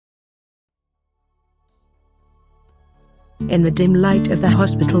In the dim light of the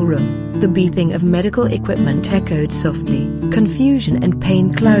hospital room, the beeping of medical equipment echoed softly. Confusion and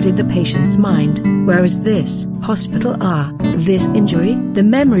pain clouded the patient's mind. Where is this hospital? This injury? The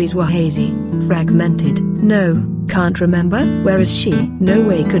memories were hazy, fragmented. No, can't remember. Where is she? No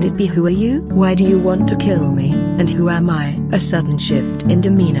way could it be. Who are you? Why do you want to kill me? And who am I? A sudden shift in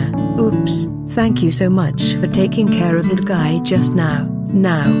demeanor. Oops, thank you so much for taking care of that guy just now.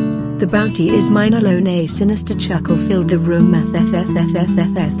 Now, the bounty is mine alone. A sinister chuckle filled the room.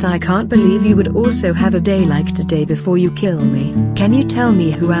 I can't believe you would also have a day like today before you kill me. Can you tell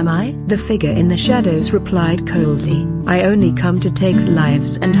me who am I? The figure in the shadows replied coldly. I only come to take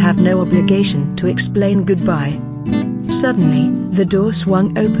lives and have no obligation to explain. Goodbye. Suddenly, the door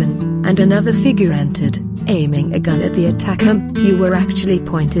swung open, and another figure entered, aiming a gun at the attacker. You were actually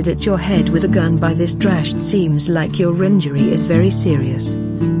pointed at your head with a gun by this trash. It seems like your injury is very serious.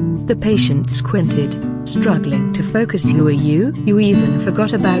 The patient squinted, struggling to focus. Who are you? You even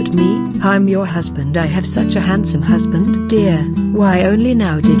forgot about me? I'm your husband. I have such a handsome husband. Dear, why only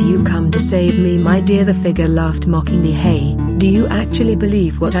now did you come to save me, my dear? The figure laughed mockingly. Hey, do you actually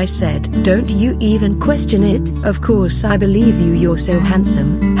believe what I said? Don't you even question it? Of course I believe you. You're so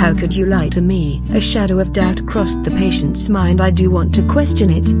handsome. How could you lie to me? A shadow of doubt crossed the patient's mind. I do want to question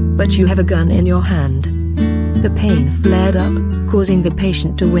it, but you have a gun in your hand. The pain flared up, causing the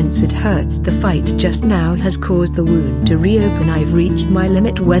patient to wince. It hurts. The fight just now has caused the wound to reopen. I've reached my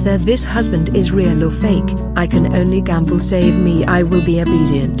limit. Whether this husband is real or fake, I can only gamble. Save me. I will be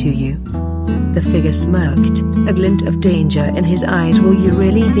obedient to you. The figure smirked, a glint of danger in his eyes. Will you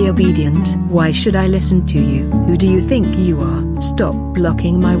really be obedient? Why should I listen to you? Who do you think you are? Stop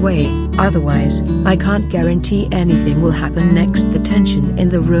blocking my way, otherwise, I can't guarantee anything will happen next. The tension in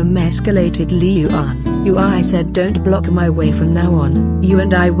the room escalated. I said don't block my way from now on. You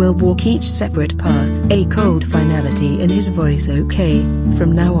and I will walk each separate path. A cold finality in his voice. Okay,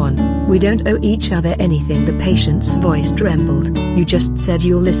 from now on, we don't owe each other anything. The patient's voice trembled. You just said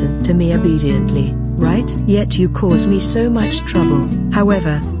you'll listen to me obediently, right? Yet you cause me so much trouble.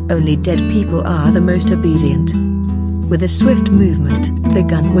 However, only dead people are the most obedient. With a swift movement, the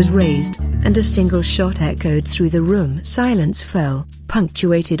gun was raised, and a single shot echoed through the room. Silence fell,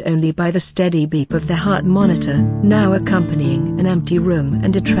 punctuated only by the steady beep of the heart monitor, now accompanying an empty room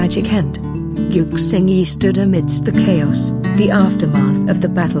and a tragic end. Gyuk-sing-yi stood amidst the chaos, the aftermath of the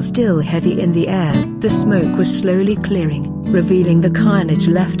battle still heavy in the air. The smoke was slowly clearing, revealing the carnage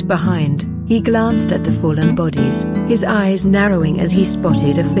left behind. He glanced at the fallen bodies, his eyes narrowing as he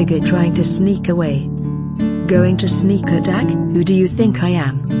spotted a figure trying to sneak away. Going to sneak attack? Who do you think I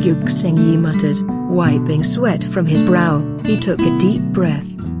am? Gyuk-sing-yi muttered, wiping sweat from his brow. He took a deep breath,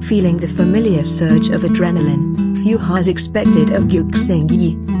 feeling the familiar surge of adrenaline. Few has expected of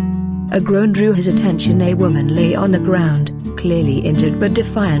Gyuk-sing-yi. A groan drew his attention. A woman lay on the ground, clearly injured but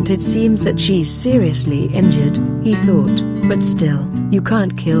defiant. It seems that she's seriously injured, he thought, but still, you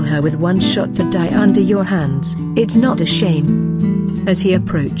can't kill her with one shot to die under your hands. It's not a shame. As he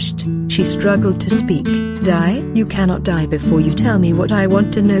approached, she struggled to speak. Die? You cannot die before you tell me what I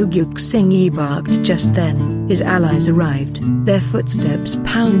want to know. Gyuk-sing-yi barked. Just then, his allies arrived, their footsteps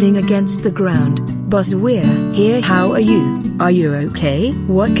pounding against the ground. Boss, we're here. How are you? Are you okay?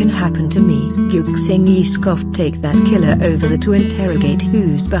 What can happen to me? Gyuk-sing-yi scoffed. Take that killer over there to interrogate.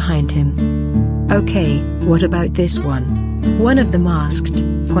 Who's behind him? Okay, what about this one? One of them asked,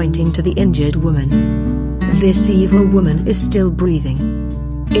 pointing to the injured woman. This evil woman is still breathing.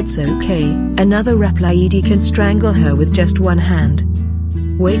 It's okay, another replied. He can strangle her with just one hand.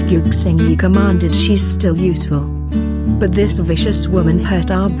 Wait, Gyuk-sing-yi commanded. She's still useful. But this vicious woman hurt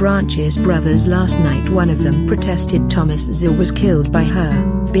our branch's brothers last night. One of them protested. Thomas Zil was killed by her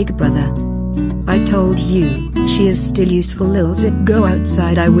big brother. I told you, she is still useful. Lil Zip, go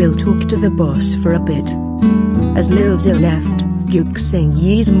outside. I will talk to the boss for a bit. As Lil Zil left,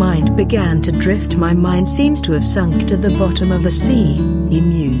 Gyuk-sing-yi's mind began to drift. My mind seems to have sunk to the bottom of the sea, he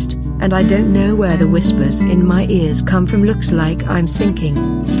mused, and I don't know where the whispers in my ears come from. Looks like I'm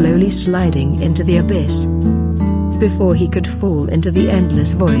sinking, slowly sliding into the abyss. Before he could fall into the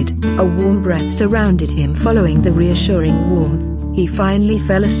endless void, a warm breath surrounded him. Following the reassuring warmth, he finally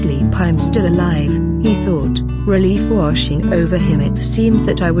fell asleep. I'm still alive, he thought, relief washing over him. It seems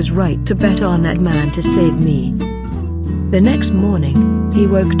that I was right to bet on that man to save me. The next morning, he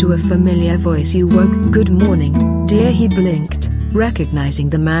woke to a familiar voice. You woke? Good morning, dear. He blinked, recognizing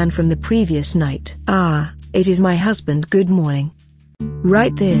the man from the previous night. Ah, it is my husband. Good morning.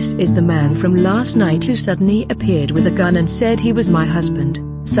 Right, this is the man from last night who suddenly appeared with a gun and said he was my husband.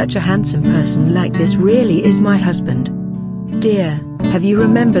 Such a handsome person like this really is my husband. Dear, Have you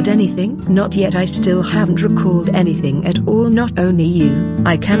remembered anything? Not yet. I still haven't recalled anything at all. Not only you,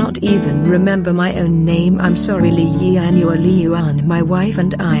 I cannot even remember my own name. I'm sorry, Li Yan. You are Li Yuan. My wife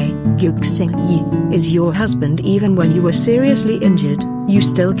and I, Yuxing Yi, is your husband. Even when you were seriously injured, you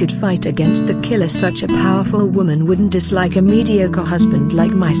still could fight against the killer. Such a powerful woman wouldn't dislike a mediocre husband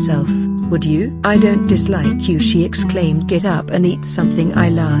like myself, would you? I don't dislike you, she exclaimed. Get up and eat something.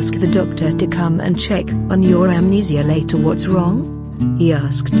 I'll ask the doctor to come and check on your amnesia later. What's wrong? He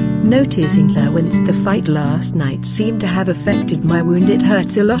asked, noticing her wince. The fight last night seemed to have affected my wound. It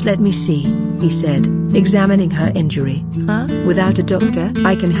hurts a lot. Let me see, he said, examining her injury. Huh? Without a doctor,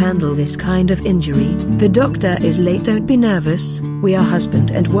 I can handle this kind of injury. The doctor is late. Don't be nervous. We are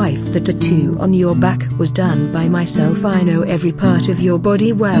husband and wife. The tattoo on your back was done by myself. I know every part of your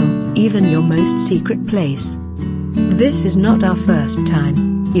body well, even your most secret place. This is not our first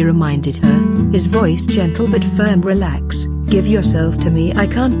time, he reminded her, his voice gentle but firm. Relax. Give yourself to me. I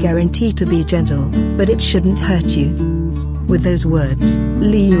can't guarantee to be gentle, but it shouldn't hurt you. With those words,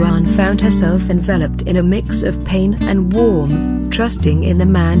 Li Yuan found herself enveloped in a mix of pain and warmth, trusting in the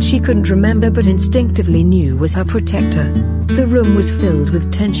man she couldn't remember but instinctively knew was her protector. The room was filled with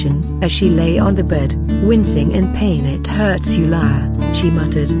tension as she lay on the bed, wincing in pain. It hurts you, liar, she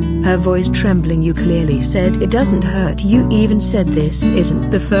muttered, her voice trembling. You clearly said it doesn't hurt. You even said this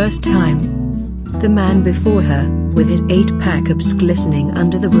isn't the first time. The man before her, with his 8-pack abs glistening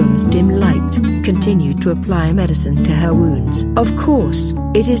under the room's dim light, continued to apply medicine to her wounds. Of course,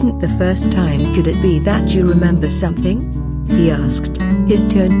 it isn't the first time. Could it be that you remember something? He asked, his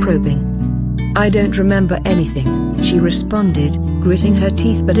tone probing. I don't remember anything, she responded, gritting her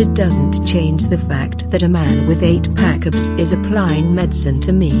teeth. But it doesn't change the fact that a man with 8-pack abs is applying medicine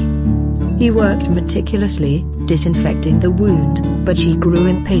to me. He worked meticulously, disinfecting the wound, but she grew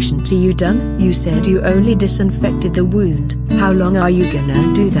impatient. Are you done? You said you only disinfected the wound. How long are you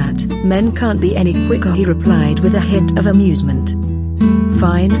gonna do that? Men can't be any quicker, he replied with a hint of amusement.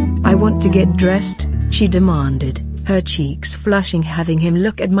 Fine, I want to get dressed, she demanded, her cheeks flushing. Having him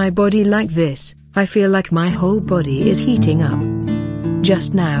look at my body like this, I feel like my whole body is heating up.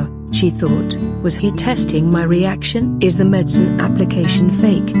 Just now, she thought, was he testing my reaction? Is the medicine application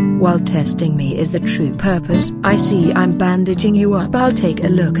fake, while testing me is the true purpose? I see. I'm bandaging you up. I'll take a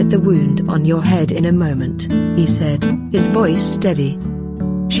look at the wound on your head in a moment, he said, his voice steady.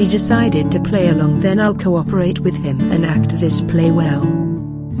 She decided to play along. Then I'll cooperate with him and act this play well.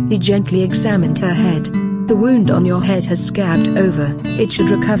 He gently examined her head. The wound on your head has scabbed over. It should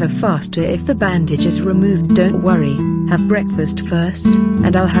recover faster if the bandage is removed. Don't worry, have breakfast first,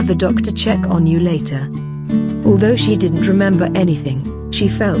 and I'll have the doctor check on you later. Although she didn't remember anything, she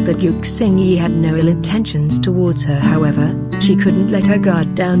felt that Yuxing Yi had no ill intentions towards her. However, she couldn't let her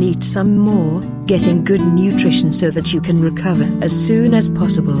guard down. Eat some more, getting good nutrition so that you can recover as soon as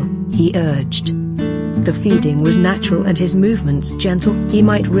possible, he urged. The feeding was natural and his movements gentle. He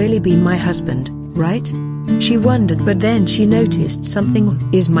might really be my husband, right? She wondered, but then she noticed something.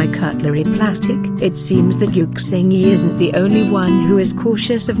 Is my cutlery plastic? It seems that Yuxing Yi isn't the only one who is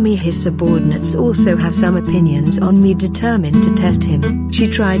cautious of me. His subordinates also have some opinions on me. Determined to test him, she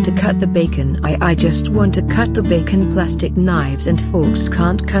tried to cut the bacon. I just want to cut the bacon. Plastic knives and forks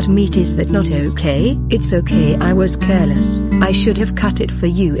can't cut meat. Is that not okay? It's okay. I was careless. I should have cut it for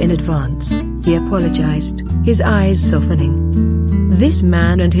you in advance, he apologized, his eyes softening. This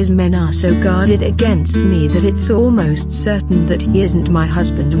man and his men are so guarded against me that it's almost certain that he isn't my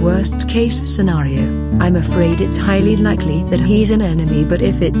husband. Worst case scenario, I'm afraid it's highly likely that he's an enemy. But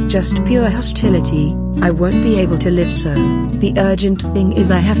if it's just pure hostility, I won't be able to live. So, the urgent thing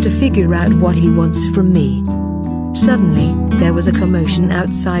is I have to figure out what he wants from me. Suddenly, there was a commotion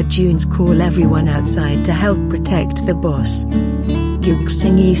outside. June's call everyone outside to help protect the boss.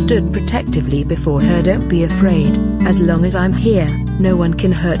 Yuxing Yi stood protectively before her. Don't be afraid, as long as I'm here, no one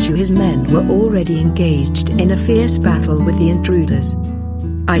can hurt you. His men were already engaged in a fierce battle with the intruders.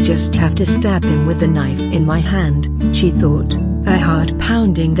 I just have to stab him with the knife in my hand, she thought, her heart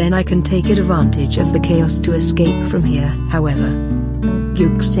pounding. Then I can take advantage of the chaos to escape from here. However,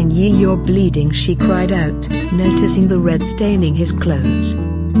 Yuxing Yi, you're bleeding, she cried out, noticing the red staining his clothes.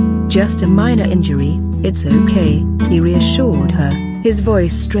 Just a minor injury, it's okay, he reassured her, his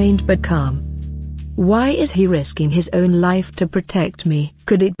voice strained but calm. Why is he risking his own life to protect me?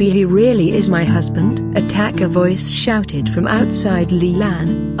 Could it be he really is my husband? Attack, a voice shouted from outside. Li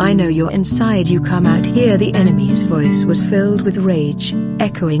Lan, I know you're inside. You come out here. The enemy's voice was filled with rage,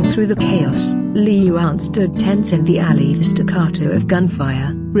 echoing through the chaos. Li Yuan stood tense in the alley, the staccato of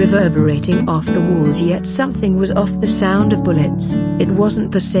gunfire, reverberating off the walls, yet something was off. The sound of bullets. It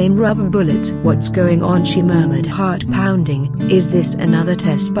wasn't the same rubber bullets. What's going on, she murmured, heart pounding. Is this another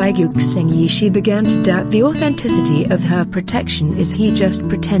test by Gyuksing-yi? She began to doubt the authenticity of her protection. Is he just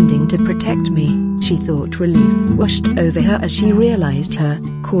pretending to protect me? She thought. Relief washed over her as she realized her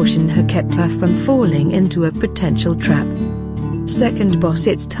caution had kept her from falling into a potential trap. Second boss,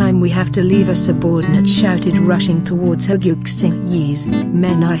 it's time we have to leave, a subordinate shouted, rushing towards her. Gyuksing-yi's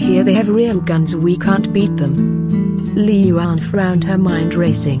men are here, they have real guns, we can't beat them. Li Yuan frowned, her mind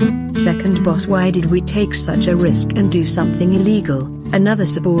racing. Second boss, why did we take such a risk and do something illegal? Another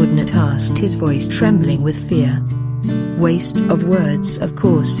subordinate asked, his voice trembling with fear. Waste of words, of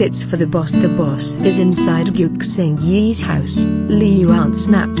course it's for the boss. The boss is inside Gyuksing-yi's house. Li Yuan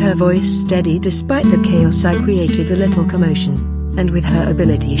snapped, her voice steady despite the chaos I created. A little commotion. And with her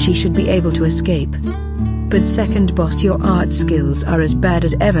ability she should be able to escape. But second boss, your art skills are as bad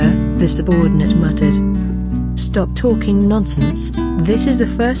as ever, the subordinate muttered. Stop talking nonsense, this is the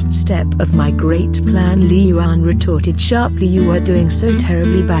first step of my great plan, Li Yuan retorted sharply. You are doing so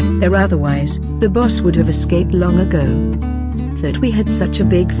terribly back there, otherwise, the boss would have escaped long ago. That we had such a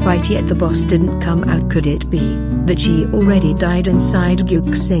big fight yet the boss didn't come out. Could it be that she already died inside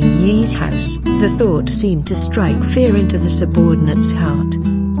Gyuksing-yi's house? The thought seemed to strike fear into the subordinate's heart.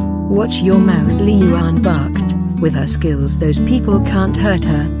 Watch your mouth, Li Yuan barked. With her skills those people can't hurt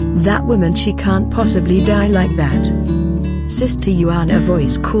her. That woman, she can't possibly die like that. Sister Yuan, a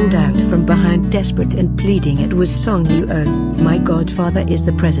voice called out from behind, desperate and pleading. It was Song Luo. My godfather is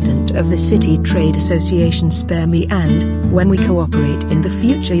the president of the City Trade Association. Spare me, and when we cooperate in the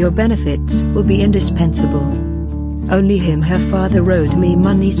future your benefits will be indispensable. Only him. Her father owed me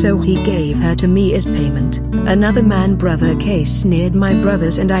money, so he gave her to me as payment. Another man, Brother K, sneered. My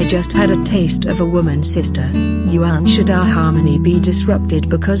brothers and I just had a taste of a woman, Sister Yuan. Should our harmony be disrupted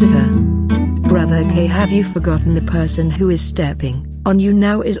because of her? Brother K, have you forgotten the person who is stepping on you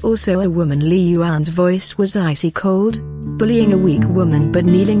now is also a woman? Li Yuan's voice was icy cold. Bullying a weak woman but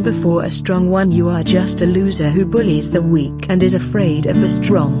kneeling before a strong one. You are just a loser who bullies the weak and is afraid of the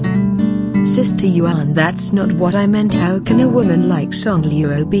strong. Sister Yuan, that's not what I meant. How can a woman like Song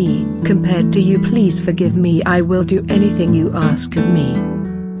Luo be compared to you? Please forgive me, I will do anything you ask of me.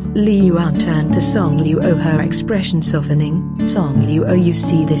 Li Yuan turned to Song Luo, her expression softening. Song Luo, you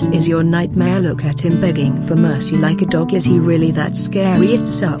see, this is your nightmare. Look at him begging for mercy like a dog. Is he really that scary?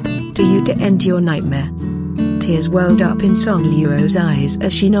 It's up to you to end your nightmare. Tears welled up in Song Luo's eyes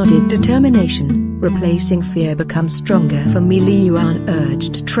as she nodded. Determination, replacing fear, become stronger for me, Li Yuan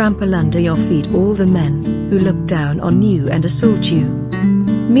urged. Trample under your feet all the men who look down on you and assault you.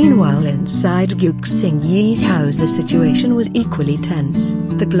 Meanwhile, inside Gyuksing-yi's house the situation was equally tense.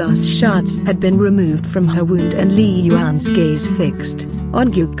 The glass shards had been removed from her wound and Li Yuan's gaze fixed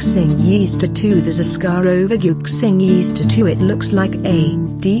on Gyuksing-yi's tattoo. There's a scar over Gyuksing-yi's tattoo. It looks like a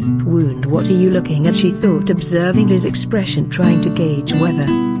deep wound. What are you looking at? She thought, observing his expression, trying to gauge whether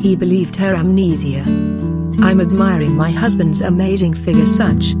he believed her amnesia. I'm admiring my husband's amazing figure.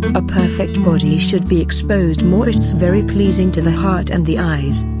 Such a perfect body should be exposed more. It's very pleasing to the heart and the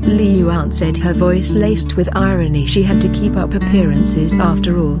eyes, Li Yuan said, her voice laced with irony. She had to keep up appearances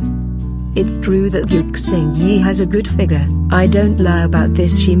after all. It's true that Gyuksing-yi has a good figure. I don't lie about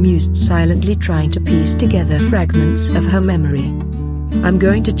this, she mused silently, trying to piece together fragments of her memory. I'm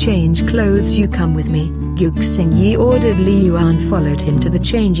going to change clothes, you come with me, Gyuksing-yi ordered. Li Yuan followed him to the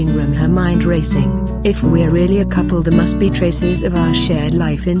changing room, her mind racing. If we're really a couple, there must be traces of our shared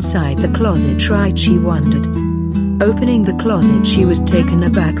life inside the closet, right? She wondered. Opening the closet, she was taken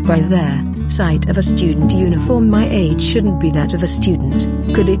aback by the sight of a student uniform. My age shouldn't be that of a student.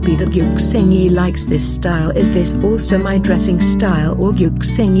 Could it be that Gyuksing-yi likes this style? Is this also my dressing style, or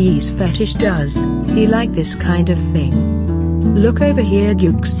Gyuksing-yi's fetish? Does he like this kind of thing? Look over here.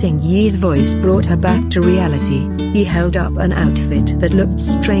 Gyuksing-yi's voice brought her back to reality. He held up an outfit that looked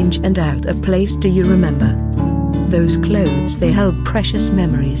strange and out of place. Do you remember those clothes? They held precious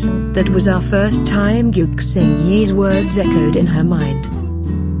memories. That was our first time. Gyuksing-yi's words echoed in her mind.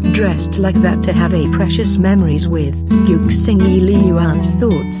 Dressed like that to have a precious memories with Gyuksing-yi. Li Yuan's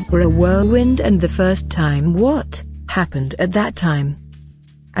thoughts were a whirlwind, and the first time. What happened at that time?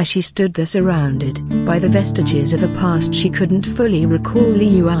 As she stood there surrounded by the vestiges of a past she couldn't fully recall,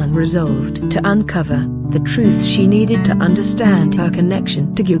 Li Yuan resolved to uncover the truths she needed to understand her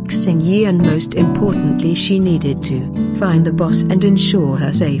connection to Gyuksing-yi, and most importantly she needed to find the boss and ensure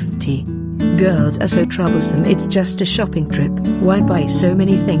her safety. Girls are so troublesome. It's just a shopping trip. Why buy so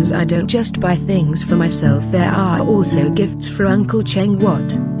many things? I don't just buy things for myself. There are also gifts for Uncle Cheng.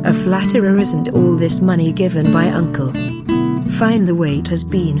 What a flatterer. Isn't all this money given by Uncle Fine, the wait has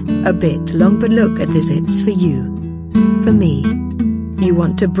been a bit long, but look at this, it's for you. For me. You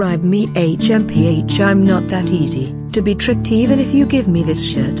want to bribe me, hmph? I'm not that easy to be tricked. Even if you give me this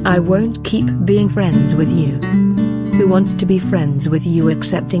shirt, I won't keep being friends with you. Who wants to be friends with you?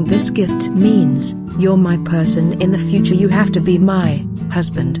 Accepting this gift means you're my person in the future. You have to be my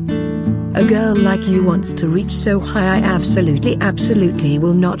husband. A girl like you wants to reach so high. I absolutely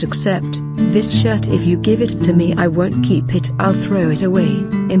will not accept this shirt. If you give it to me, I won't keep it. I'll throw it away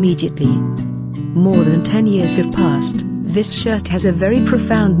immediately. More than 10 years have passed. This shirt has a very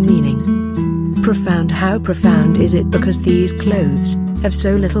profound meaning. Profound? How profound is it? Because these clothes have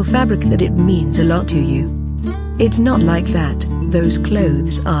so little fabric that it means a lot to you. It's not like that, those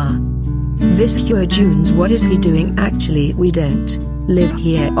clothes are. This Hyojun's, what is he doing? Actually, we don't live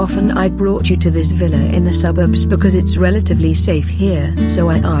here often. I brought you to this villa in the suburbs because it's relatively safe here, so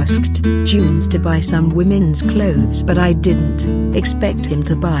I asked Junes to buy some women's clothes, but I didn't expect him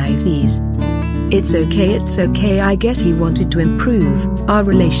to buy these. It's okay, I guess he wanted to improve our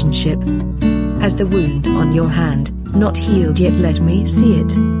relationship. Has the wound on your hand not healed yet? Let me see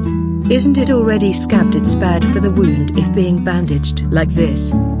it. Isn't it already scabbed? It's bad for the wound if being bandaged like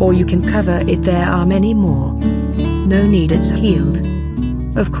this, or you can cover it. There are many more. No need, it's healed.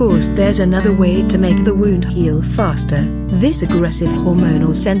 Of course, there's another way to make the wound heal faster. This aggressive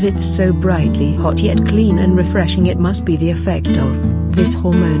hormonal scent, it's so brightly hot yet clean and refreshing. It must be the effect of this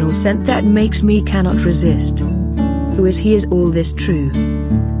hormonal scent that makes me cannot resist. Who is he? Is all this true?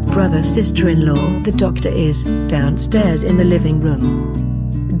 Brother, sister-in-law? The doctor is downstairs in the living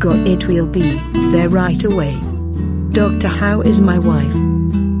room. Got it, we'll be there right away. Doctor, how is my wife?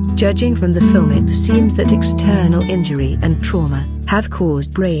 Judging from the film, it seems that external injury and trauma have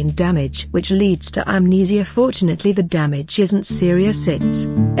caused brain damage, which leads to amnesia. Fortunately, the damage isn't serious. It's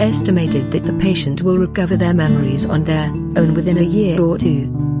estimated that the patient will recover their memories on their own within a year or two.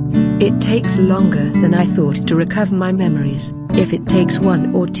 It takes longer than I thought to recover my memories. If it takes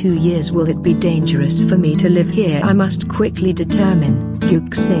 1 or 2 years, will it be dangerous for me to live here? I must quickly determine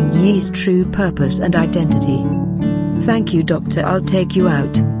Yuxing Yi's true purpose and identity. Thank you, doctor, I'll take you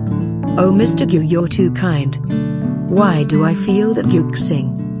out. Oh, Mr. Gu, you're too kind. Why do I feel that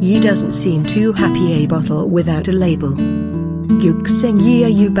Yuxing Yi doesn't seem too happy? A bottle without a label. Yuxing Yi, are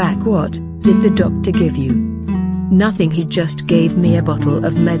you back? What did the doctor give you? Nothing, he just gave me a bottle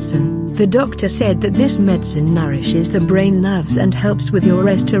of medicine. The doctor said that this medicine nourishes the brain nerves and helps with your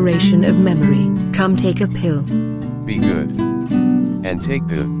restoration of memory. Come take a pill. Be good. And take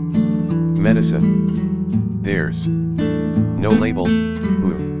the medicine. There's no label.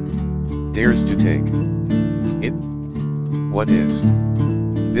 Who dares to take it? What is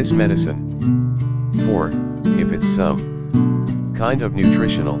this medicine for? If it's some kind of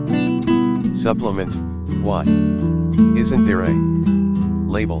nutritional supplement, why isn't there a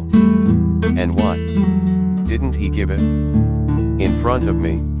label? And why didn't he give it in front of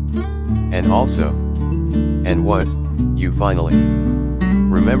me? And also, and what, you finally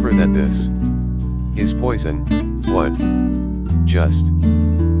remember that this is poison? What? Just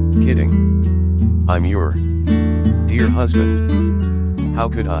kidding. I'm your dear husband. How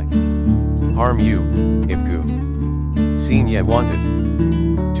could I harm you? If Gu Xingye wanted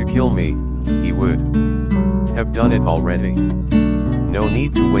to kill me, he would have done it already. No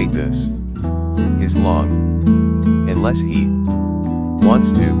need to wait this is long. Unless he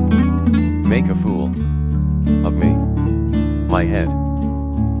wants to make a fool of me. My head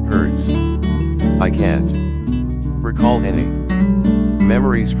hurts. I can't recall any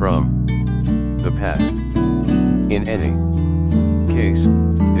memories from the past. In any case,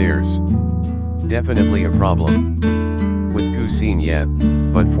 there's definitely a problem with Gu Xingye,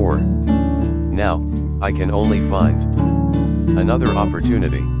 but for now, I can only find another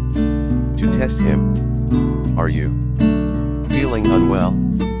opportunity to test him. Are you feeling unwell?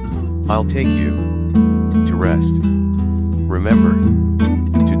 I'll take you to rest. Remember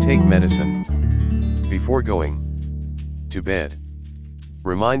to take medicine before going to bed.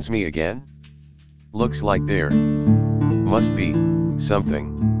 Reminds me again? Looks like there must be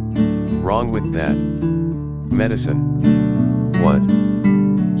something wrong with that medicine. What?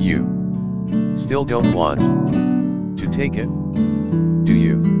 You still don't want to take it? Do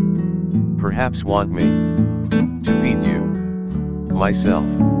you perhaps want me to feed you myself?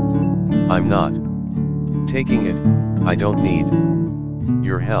 I'm not taking it. I don't need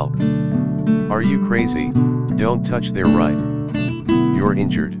your help. Are you crazy? Don't touch there, right? You're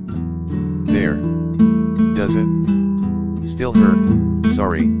injured. There. Does it still hurt?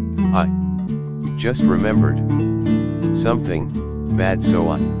 Sorry, I just remembered something. bad so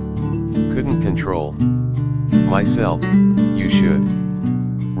I couldn't control myself. You should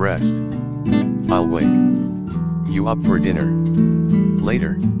rest. I'll wake you up for dinner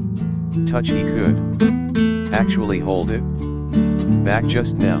later. Touch. He could actually hold it back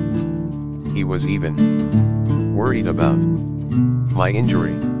just now. He was even worried about my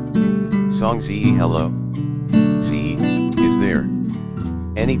injury. Song Ze hello. Ze, is there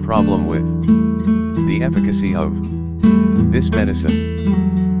any problem with the efficacy of this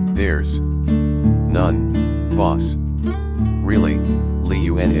medicine? There's none, boss. Really, Li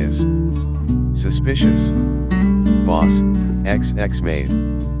Yuan is suspicious. Boss, XX made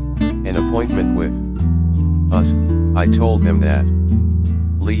an appointment with us. I told them that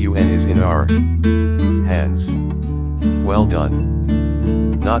Li Yuan is in our hands. Well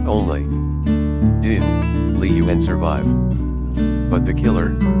done. Not only did Li Yuan survive, but the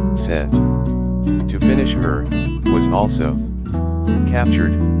killer, sent to finish her, was also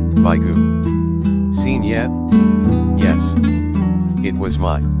captured by Gu. Seen yet? Yes. It was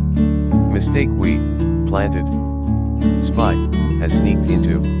my mistake. We planted spy has sneaked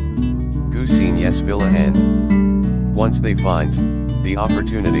into Gu Sin's villa, and once they find the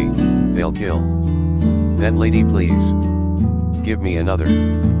opportunity, they'll kill that lady. Please give me another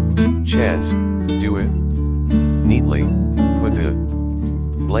chance. Do it neatly. Put the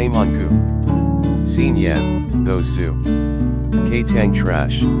blame on Gu Sin Yan. Those Su K-Tang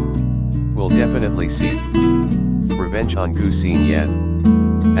trash will definitely seek revenge on Gu Sin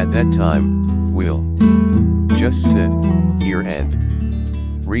Yan. At that time, we'll just sit here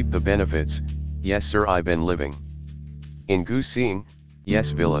and reap the benefits. Yes sir, I've been living in Gu Sin Yes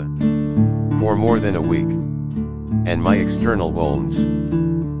villa for more than a week, and my external wounds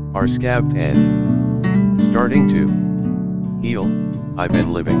are scabbed and starting to heal. I've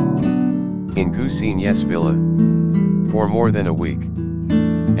been living in Gu Sin Yes villa for more than a week,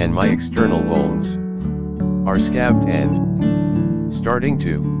 and my external wounds are scabbed and starting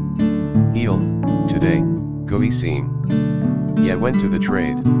to heal. Today, Gu Sin Ye went to the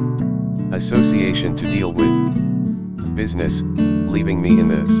trade association to deal with business, leaving me in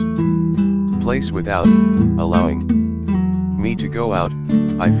this place without allowing me to go out.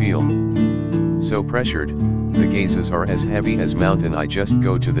 I feel so pressured. The gases are as heavy as mountain. I just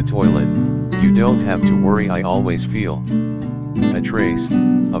go to the toilet. You don't have to worry, I always feel a trace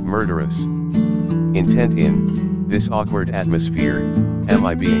of murderous intent in this awkward atmosphere. Am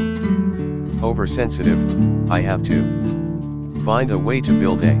I being oversensitive? I have to find a way to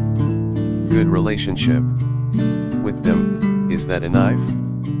build a good relationship with them. Is that a knife?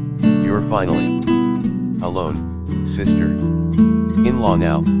 You're finally alone, sister-in-law.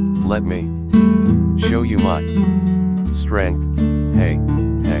 Now, let me show you my strength. Hey,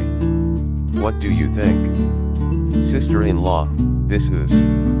 hey, what do you think? Sister-in-law, this is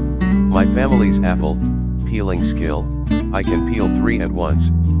my family's apple peeling skill. I can peel 3 at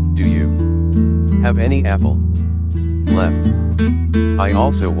once. Do you have any apple left? I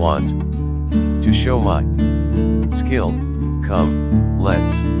also want to show my skill. Come,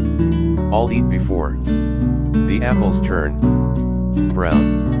 let's all eat before the apples turn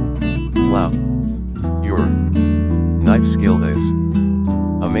brown. Wow, your knife skill is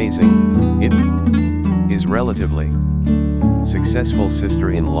amazing. It is relatively successful,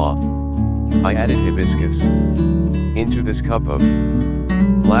 sister-in-law. I added hibiscus into this cup of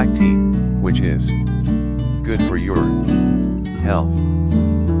black tea, which is good for your health.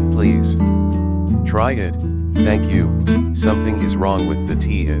 Please try it. Thank you. Something is wrong with the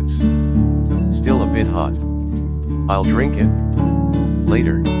tea. It's still a bit hot. I'll drink it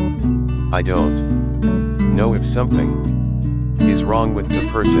later. I don't know if something is wrong with the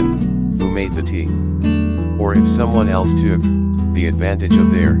person who made the tea, or if someone else took the advantage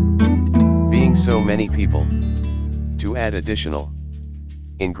of there being so many people to add additional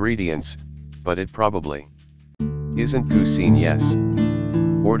ingredients, but it probably isn't Gu Sin Yes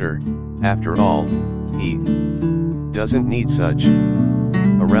order. After all, he doesn't need such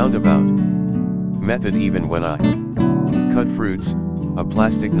a roundabout method. Even when I cut fruits, a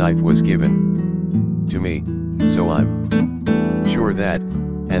plastic knife was given to me, so I'm sure that,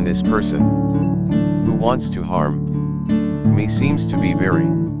 and this person who wants to harm me seems to be very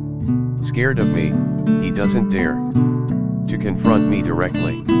scared of me. He doesn't dare to confront me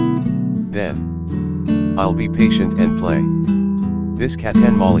directly. Then I'll be patient and play this cat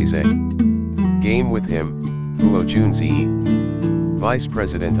and Molly's a game with him. Huo Junzi, Vice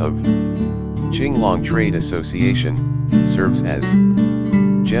President of Qinglong Trade Association, serves as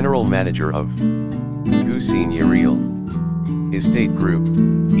General Manager of Gu Sin Real Estate Group.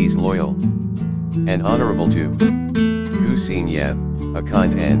 He's loyal and honorable to Gu Gu Xin Yet, a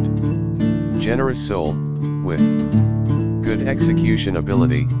kind and generous soul, with good execution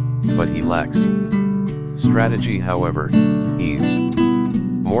ability, but he lacks strategy. However, he's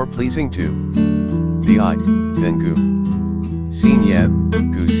more pleasing to the eye than Gu Xin Yet.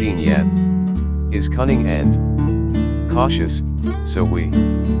 Gu Xin Yet is cunning and cautious, so we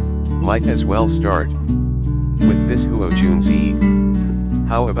might as well start with this Huo Jun Zi.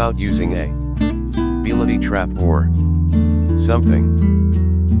 How about using a ability trap or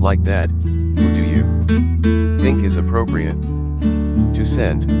something like that? Who do you think is appropriate to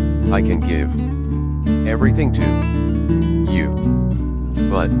send? I can give everything to you,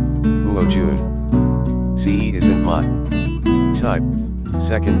 but Huo Jun Zi isn't my type.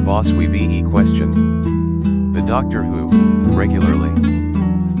 Second boss VVE questioned the doctor who regularly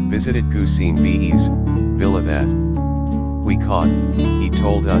visited Gu Xin Be's villa that we caught. He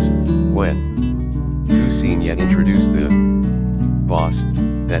told us, when Gu Xin Yet introduced the boss,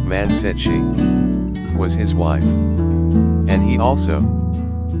 that man said she was his wife. And he also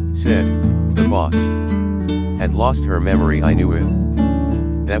said the boss had lost her memory. I knew it.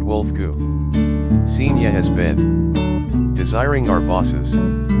 That wolf Gu Xin Yet has been desiring our boss's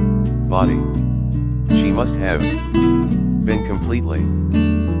body. She must have been completely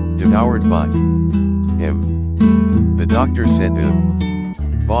devoured by him. The doctor said the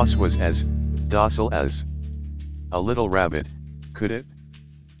boss was as docile as a little rabbit. Could it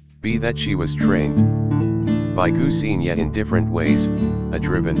be that she was trained by Gu Xin Yet in different ways? A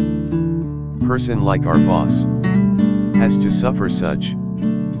driven person like our boss has to suffer such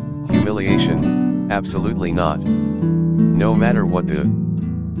humiliation? Absolutely not. No matter what the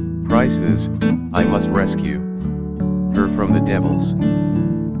price is, I must rescue her from the devil's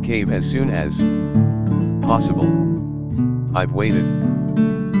cave as soon as possible. I've waited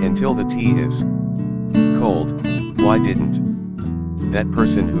until the tea is cold. Why didn't that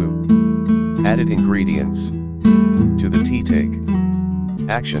person who added ingredients to the tea take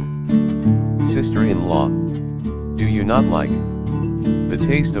action? Sister-in-law, do you not like the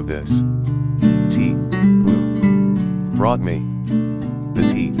taste of this tea? Who brought me the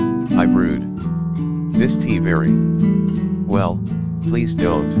tea? I brewed this tea very well. Please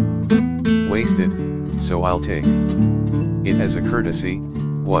don't waste it, so I'll take it as a courtesy.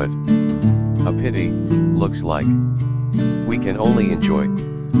 What a pity. Looks like we can only enjoy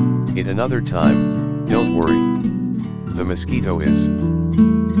it another time. Don't worry, the mosquito is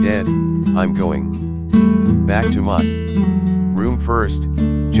dead. I'm going back to my room first.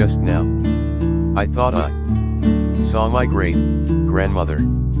 Just now I thought I saw my great grandmother.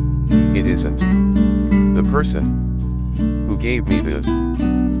 It isn't the person who gave me the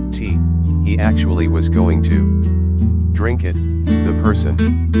tea. He actually was going to drink it. The person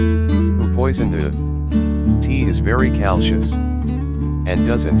who poisoned the tea is very cautious and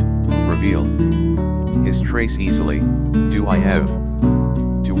doesn't reveal his trace easily. Do I have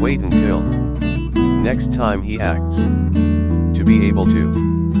to wait until next time he acts to be able to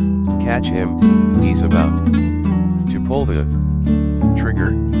catch him? He's about to pull the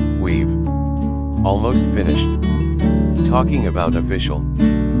trigger. We've almost finished talking about official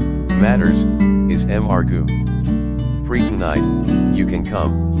matters. Is Mr. Gu free tonight? You can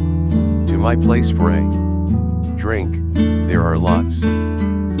come to my place for a drink. There are lots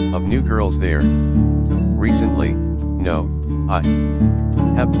of new girls there recently. No, I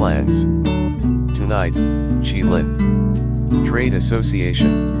have plans tonight. Qilin Trade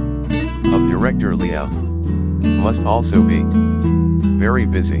Association of Director Liao must also be very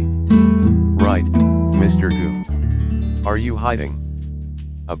busy. Right, Mr. Gu. Are you hiding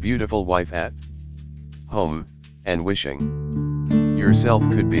a beautiful wife at home and wishing yourself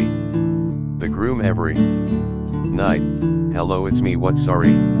could be the groom every night? Hello, it's me. What? Sorry,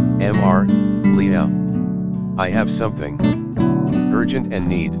 Mr. Liao. I have something urgent and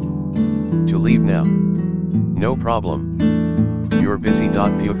need to leave now. No problem. You're busy.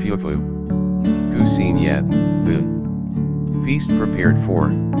 Fu Gu Xin Yet. The feast prepared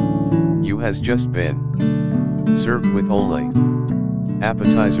for you has just been served with only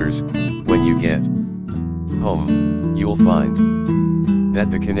appetizers. When you get home, you'll find that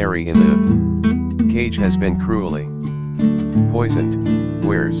the canary in the cage has been cruelly poisoned.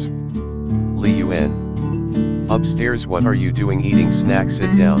 Where's Li Yuan? Upstairs. What are you doing? Eating snacks.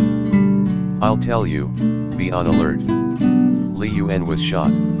 Sit down. I'll tell you. Be on alert. Li Yuan was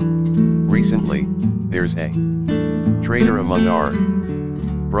shot recently. There's a traitor among our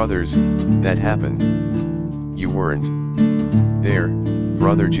brothers. That happened. You weren't there,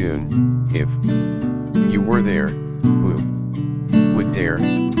 Brother June. If you were there, who would dare?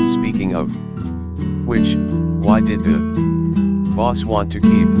 Speaking of which, why did the boss want to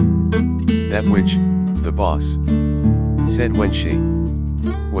keep? That which, the boss said when she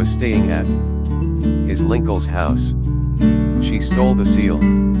was staying at his Linkle's house. She stole the seal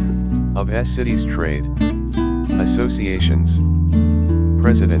of S City's trade associations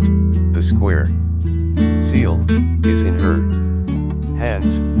president, the square seal is in her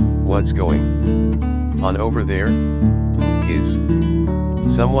hands. What's going on over there? Is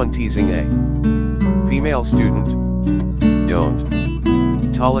someone teasing a female student? Don't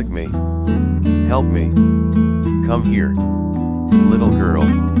tolic me. Help me. Come here, little girl.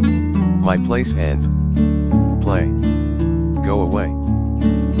 My place and play. Go away.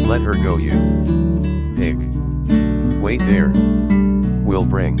 Let her go, you pig. Wait there. We'll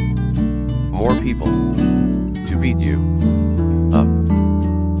bring more people to beat you up.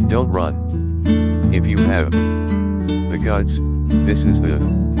 Don't run. If you have the guts, this is the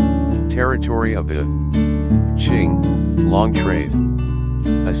territory of the Qing Long Trade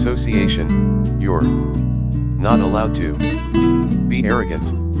Association. You're not allowed to be arrogant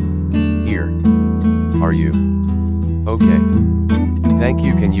here. Are you okay? Thank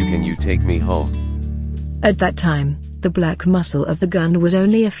you. Can you take me home? At that time, the black muzzle of the gun was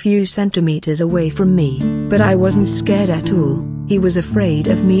only a few centimeters away from me, but I wasn't scared at all. He was afraid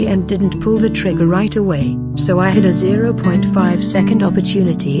of me and didn't pull the trigger right away, so I had a 0.5-second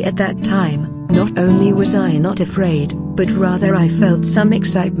opportunity at that time. Not only was I not afraid, but rather I felt some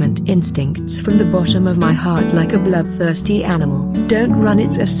excitement instincts from the bottom of my heart like a bloodthirsty animal. Don't run,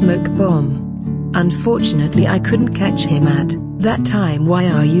 it's a smoke bomb. Unfortunately I couldn't catch him at that time. Why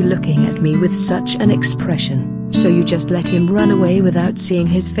are you looking at me with such an expression? So you just let him run away without seeing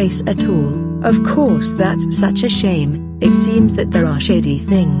his face at all? Of course, that's such a shame. It seems that there are shady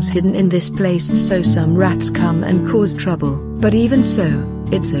things hidden in this place, so some rats come and cause trouble. But even so,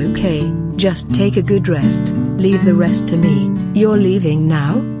 it's okay. Just take a good rest. Leave the rest to me. You're leaving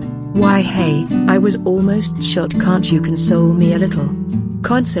now? Why, hey, I was almost shot. Can't you console me a little?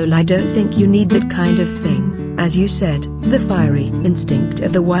 Console? I don't think you need that kind of thing. As you said, the fiery instinct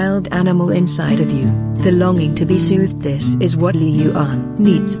of the wild animal inside of you, the longing to be soothed, this is what Li Yuan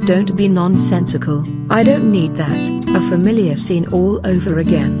needs. Don't be nonsensical. I don't need that. A familiar scene all over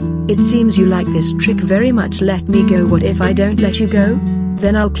again. It seems you like this trick very much. Let me go. What if I don't let you go?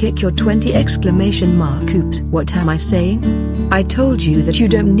 Then I'll kick your 20 exclamation mark. Oops, what am I saying? I told you that you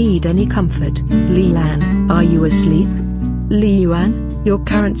don't need any comfort. Li Lan, are you asleep? Li Yuan? Your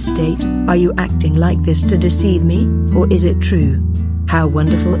current state, are you acting like this to deceive me, or is it true? How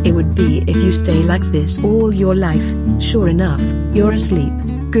wonderful it would be if you stay like this all your life. Sure enough, you're asleep.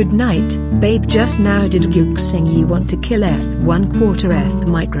 Good night, babe. Just now did Gyuk sing you want to kill F1/4 F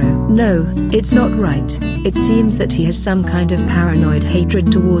micro? No, it's not right. It seems that he has some kind of paranoid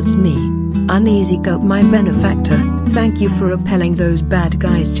hatred towards me. Uneasy gulp. My benefactor, thank you for repelling those bad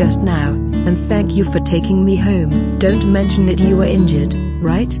guys just now, and thank you for taking me home. Don't mention it. You were injured,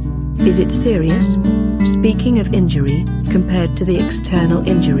 right? Is it serious? Speaking of injury, compared to the external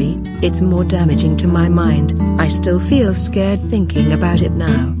injury, it's more damaging to my mind. I still feel scared thinking about it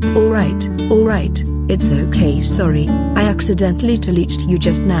now. Alright, it's okay. Sorry, I accidentally teleached you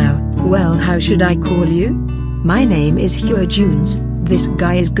just now. Well, how should I call you? My name is Hyo Junes. This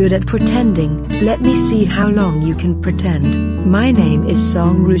guy is good at pretending. Let me see how long you can pretend. My name is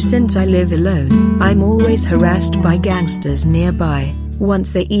Song-Ru. Since I live alone, I'm always harassed by gangsters nearby.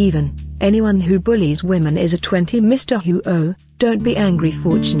 Once they even, anyone who bullies women is a 20. Mr. Huo, don't be angry.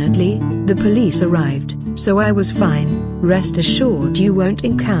 Fortunately, the police arrived, so I was fine. Rest assured you won't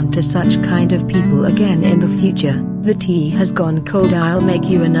encounter such kind of people again in the future. The tea has gone cold. I'll make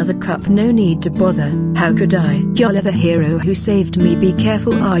you another cup. No need to bother. How could I? You're the hero who saved me. Be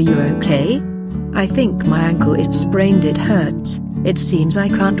careful. Are you okay? I think my ankle is sprained. It hurts. It seems I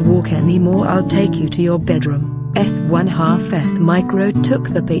can't walk anymore. I'll take you to your bedroom. F1/2 F micro took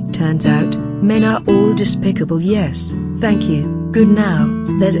the bait. Turns out, men are all despicable. Yes, thank you. Good now.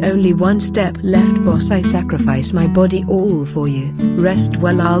 There's only one step left, boss. I sacrifice my body all for you. Rest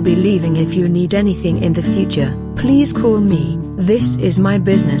well. I'll be leaving. If you need anything in the future, please call me. This is my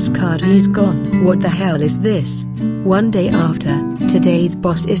business card. He's gone. What the hell is this? One day after today, the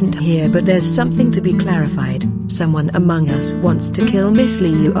boss isn't here, but there's something to be clarified. Someone among us wants to kill Miss Li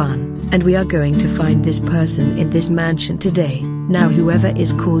Yuan, and we are going to find this person in this mansion today. Now whoever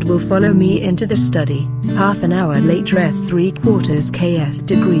is called will follow me into the study. Half an hour later, F3/4 kth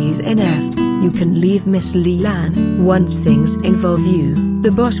degrees NF. You can leave, Miss Li Lan. Once things involve you,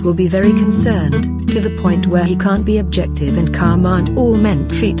 the boss will be very concerned, to the point where he can't be objective and calm. Aren't all men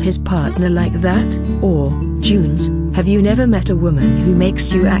treat his partner like that? Or, Junes, have you never met a woman who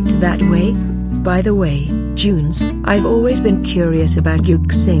makes you act that way? By the way, Junes, I've always been curious about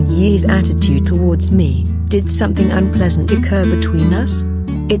Guk Sing Yee's attitude towards me. Did something unpleasant occur between us?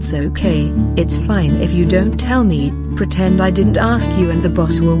 It's okay, it's fine if you don't tell me. Pretend I didn't ask. You and the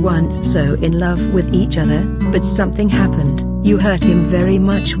boss were once so in love with each other, but something happened. You hurt him very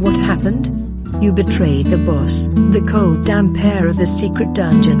much. What happened? You betrayed the boss. The cold damp air of the secret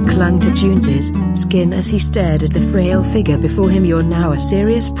dungeon clung to Junes's skin as he stared at the frail figure before him. You're now a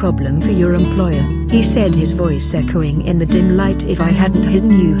serious problem for your employer, he said, his voice echoing in the dim light. If I hadn't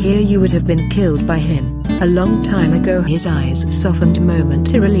hidden you here, you would have been killed by him a long time ago. His eyes softened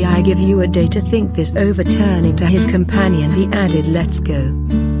momentarily. I give you a day to think this over. Turning to his companion, he added, let's go.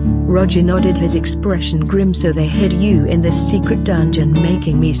 Roger nodded, his expression grim. So they hid you in this secret dungeon,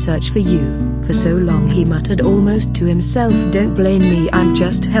 making me search for you for so long, he muttered almost to himself. Don't blame me, I'm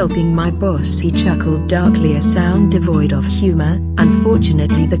just helping my boss. He chuckled darkly, a sound devoid of humor.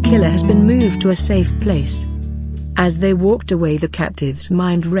 Unfortunately, the killer has been moved to a safe place. As they walked away, the captive's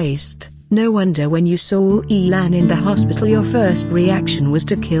mind raced. No wonder when you saw Elan in the hospital your first reaction was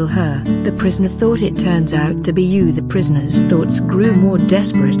to kill her. The prisoner thought. It turns out to be you. The prisoner's thoughts grew more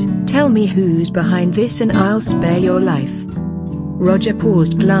desperate. Tell me who's behind this and I'll spare your life. Roger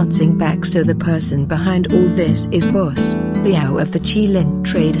paused, glancing back. So the person behind all this is Boss Liao of the Qilin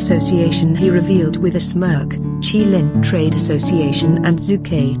Trade Association, he revealed with a smirk. Qilin Trade Association and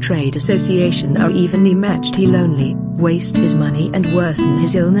Zuke Trade Association are evenly matched. He'll only waste his money and worsen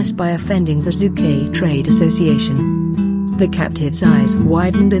his illness by offending the Zuke Trade Association. The captive's eyes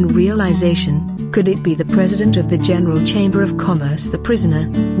widened in realization. Could it be the president of the General Chamber of Commerce? The prisoner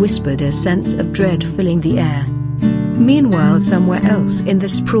whispered, a sense of dread filling the air. Meanwhile, somewhere else in the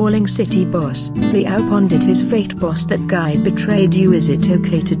sprawling city, Boss Liao pondered his fate. Boss, that guy betrayed you. Is it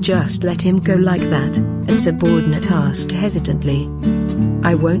okay to just let him go like that? A subordinate asked hesitantly.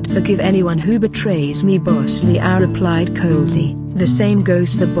 I won't forgive anyone who betrays me, Boss Liao replied coldly. The same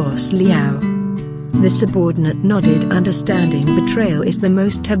goes for Boss Liao. The subordinate nodded, understanding. Betrayal is the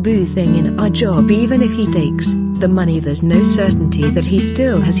most taboo thing in our job. Even if he takes the money, there's no certainty that he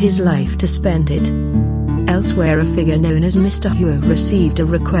still has his life to spend it. Elsewhere, a figure known as Mr. Huo received a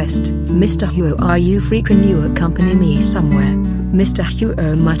request. Mr. Huo, are you free? Can you accompany me somewhere? Mr.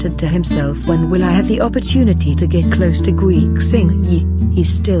 Huo muttered to himself. When will I have the opportunity to get close to Gui Xing Yi? He's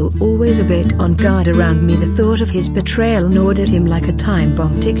still always a bit on guard around me. The thought of his betrayal gnawed at him like a time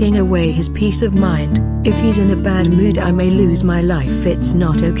bomb, ticking away his peace of mind. If he's in a bad mood, I may lose my life. It's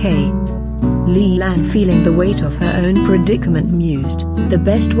not okay. Li Lan, feeling the weight of her own predicament, mused. The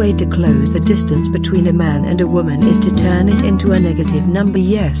best way to close the distance between a man and a woman is to turn it into a negative number.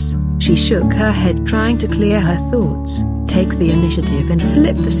 Yes, she shook her head, trying to clear her thoughts. Take the initiative and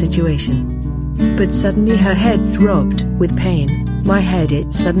flip the situation. But suddenly her head throbbed with pain. My head,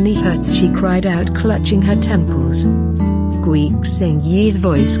 it suddenly hurts, she cried out, clutching her temples. Gui Xing Yi's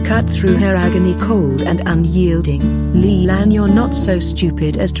voice cut through her agony, cold and unyielding. Li Lan, you're not so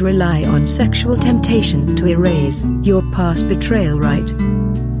stupid as to rely on sexual temptation to erase your past betrayal, right?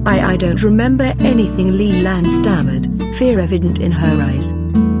 I don't remember anything, Li Lan stammered, fear evident in her eyes.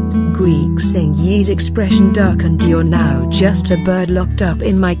 Gui Xing Yi's expression darkened. You're now just a bird locked up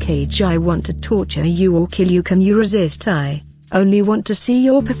in my cage. I want to torture you or kill you. Can you resist? I only want to see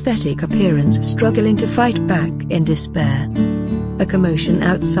your pathetic appearance struggling to fight back in despair. A commotion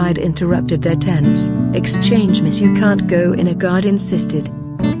outside interrupted their tense exchange. Miss, you can't go in, a guard insisted.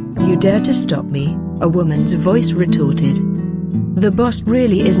 You dare to stop me? A woman's voice retorted. The boss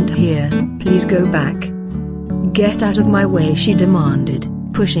really isn't here, please go back. Get out of my way, she demanded,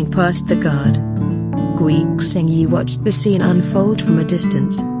 pushing past the guard. Gui Xing Yi watched the scene unfold from a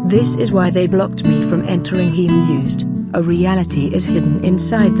distance. This is why they blocked me from entering, he mused. A reality is hidden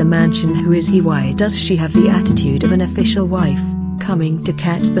inside the mansion. Who is he? Why does she have the attitude of an official wife, coming to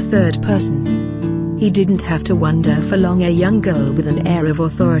catch the third person? He didn't have to wonder for long. A young girl with an air of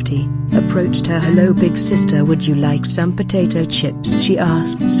authority approached her. Hello, big sister, would you like some potato chips? She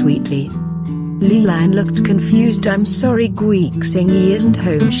asked sweetly. Li Lan looked confused. I'm sorry, Gui Xing Yi isn't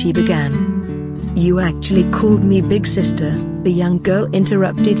home, she began. You actually called me big sister, the young girl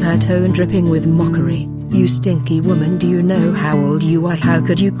interrupted, her tone dripping with mockery. You stinky woman, do you know how old you are? How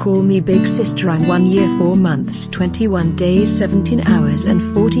could you call me big sister? I'm 1 year 4 months 21 days 17 hours and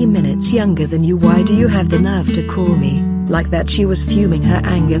 40 minutes younger than you. Why do you have the nerve to call me like that? She was fuming, her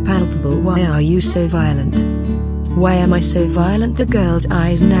anger palpable. Why are you so violent? Why am I so violent? The girl's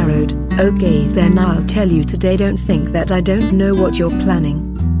eyes narrowed. Okay then, I'll tell you today. Don't think that I don't know what you're planning.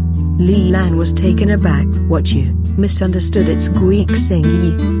 Li Lan was taken aback. What, you misunderstood? It's Gui Xing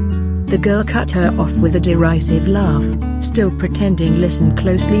Yi. The girl cut her off with a derisive laugh, still pretending. Listen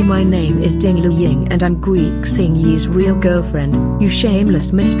closely, my name is Ding Lu Ying and I'm Gui Xing Yi's real girlfriend. You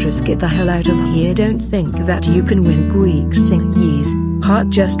shameless mistress, get the hell out of here. Don't think that you can win Gui Xing Yi's heart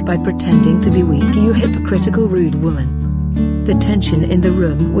just by pretending to be weak, you hypocritical rude woman. The tension in the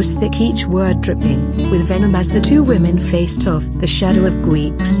room was thick, each word dripping with venom as the two women faced off, the shadow of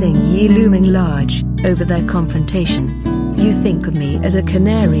Gui Xing Yi looming large over their confrontation. You think of me as a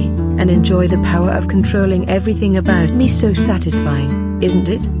canary, and enjoy the power of controlling everything about me. So satisfying, isn't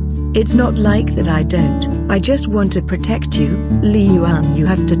it? It's not like that, I don't. I just want to protect you, Li Yuan. You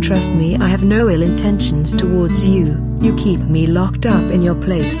have to trust me. I have no ill intentions towards you. You keep me locked up in your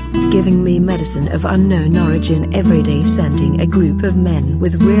place, giving me medicine of unknown origin every day, sending a group of men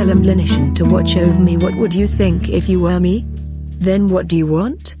with real ammunition to watch over me. What would you think if you were me? Then what do you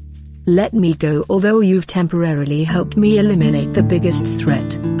want? Let me go. Although you've temporarily helped me eliminate the biggest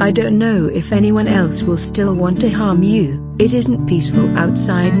threat, I don't know if anyone else will still want to harm you. It isn't peaceful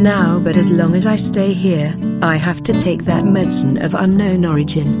outside now, but as long as I stay here, I have to take that medicine of unknown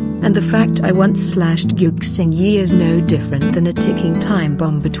origin, and the fact I once slashed Gui Xing Yi is no different than a ticking time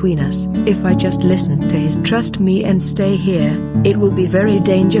bomb between us. If I just listen to his trust me and stay here, it will be very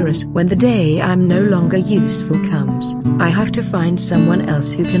dangerous when the day I'm no longer useful comes. I have to find someone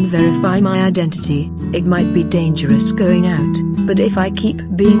else who can verify my identity. It might be dangerous going out, but if I keep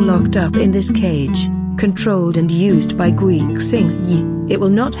being locked up in this cage, controlled and used by Gui Xing Yi, it will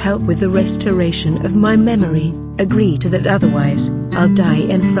not help with the restoration of my memory. Agree to that, otherwise I'll die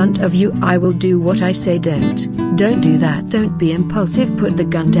in front of you. I will do what I say. Don't do that. Don't be impulsive. Put the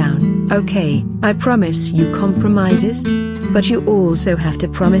gun down. Okay, I promise you compromises. But you also have to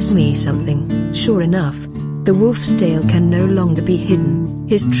promise me something. Sure enough, the wolf's tail can no longer be hidden.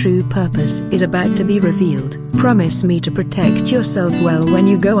 His true purpose is about to be revealed. Promise me to protect yourself well when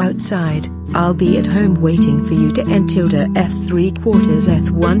you go outside. I'll be at home waiting for you to n tilde f 3/4 f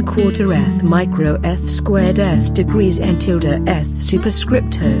 1/4 f micro f squared f degrees n tilde f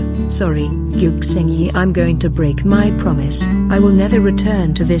superscripto. Sorry, Gui Xing Yi, I'm going to break my promise. I will never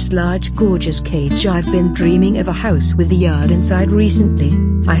return to this large gorgeous cage. I've been dreaming of a house with a yard inside recently.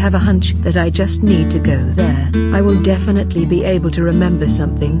 I have a hunch that I just need to go there. I will definitely be able to remember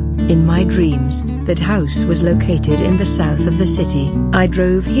something. In my dreams, that house was located in the south of the city. I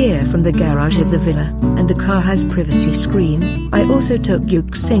drove here from the garage of the villa, and the car has privacy screen. I also took Gui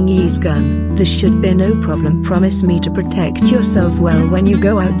Xing Yi's gun. This should be no problem. Promise me to protect yourself well when you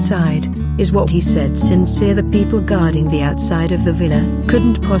go outside, is what he said. Sincere. The people guarding the outside of the villa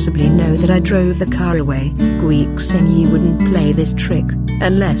couldn't possibly know that I drove the car away. Gui Xing Yi wouldn't play this trick,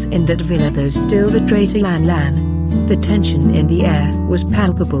 unless in that villa there's still the traitor Lan Lan. The tension in the air was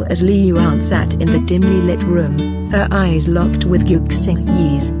palpable as Li Yuan sat in the dimly lit room, her eyes locked with Gui Xing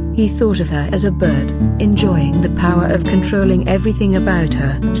Yi's. He thought of her as a bird, enjoying the power of controlling everything about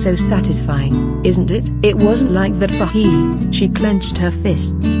her. So satisfying, isn't it? It wasn't like that for he. She clenched her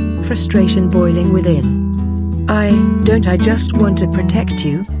fists, frustration boiling within. I just want to protect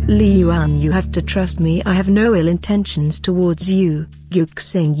you, Li Yuan. You have to trust me. I have no ill intentions towards you. Gui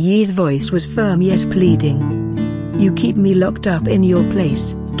Xing Yi's voice was firm yet pleading. You keep me locked up in your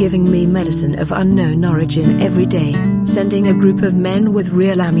place, giving me medicine of unknown origin every day, sending a group of men with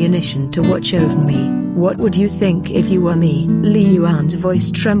real ammunition to watch over me. What would you think if you were me? Li Yuan's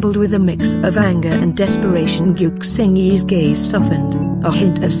voice trembled with a mix of anger and desperation. Gui Xing Yi's gaze softened, a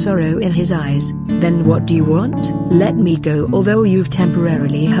hint of sorrow in his eyes. Then what do you want? Let me go. Although you've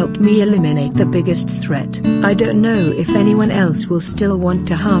temporarily helped me eliminate the biggest threat, I don't know if anyone else will still want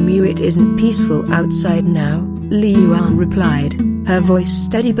to harm you. It isn't peaceful outside now, Li Yuan replied, her voice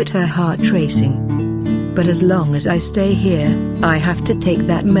steady but her heart racing. But as long as I stay here, I have to take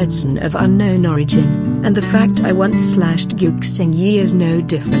that medicine of unknown origin, and the fact I once slashed Gui Xing Yi is no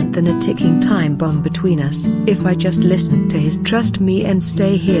different than a ticking time bomb between us. If I just listen to his trust me and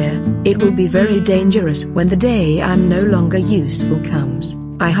stay here, it will be very dangerous when the day I'm no longer useful comes.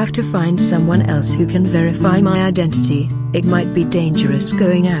 I have to find someone else who can verify my identity. It might be dangerous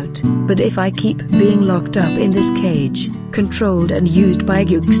going out, but if I keep being locked up in this cage, controlled and used by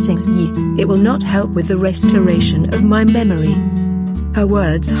Gui Xing Yi, it will not help with the restoration of my memory. Her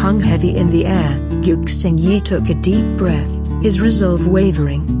words hung heavy in the air. Gui Xing Yi took a deep breath, his resolve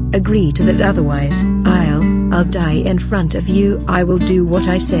wavering. Agree to that, otherwise I'll die in front of you. I will do what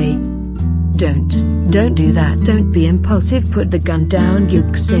I say. Don't do that. Don't be impulsive. Put the gun down. Gui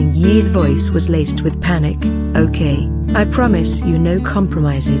Xing Yi's voice was laced with panic. Okay, I promise you no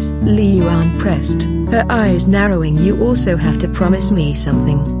compromises. Li Yuan pressed, her eyes narrowing. You also have to promise me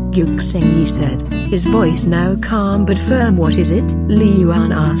something, Gui Xing Yi said, his voice now calm but firm. What is it? Li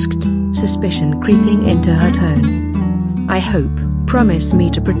Yuan asked. suspicion creeping into her tone. "I hope, promise me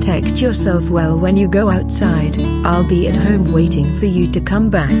to protect yourself well when you go outside. I'll be at home waiting for you to come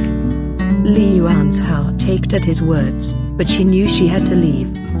back." Li Yuan's heart ached at his words, but she knew she had to leave.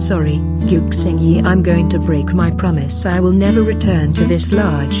 "Sorry, Guxingyi, I'm going to break my promise. I will never return to this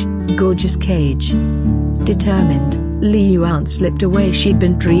large, gorgeous cage." Determined, Li Yuan slipped away. She'd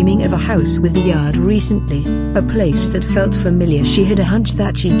been dreaming of a house with a yard recently, a place that felt familiar. She had a hunch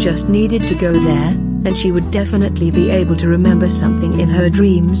that she just needed to go there, and she would definitely be able to remember something in her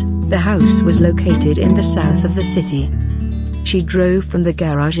dreams. The house was located in the south of the city. She drove from the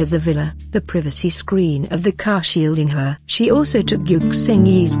garage of the villa, the privacy screen of the car shielding her. She also took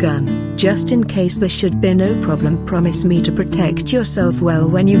Guxingyi's gun, just in case there should be no problem. "Promise me to protect yourself well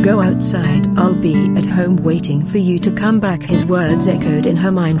when you go outside. I'll be at home waiting for you to come back." His words echoed in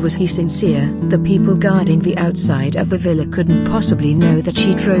her mind. Was he sincere? The people guarding the outside of the villa couldn't possibly know that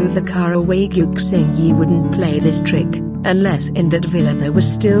she drove the car away. Guxingyi wouldn't play this trick, unless in that villa there was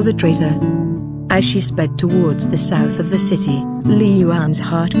still the traitor. As she sped towards the south of the city, Li Yuan's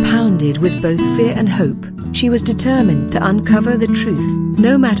heart pounded with both fear and hope. She was determined to uncover the truth,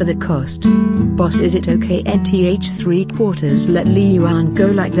 no matter the cost. "Boss, is it okay NTH 3/4 let Li Yuan go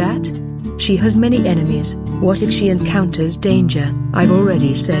like that? She has many enemies. What if she encounters danger? I've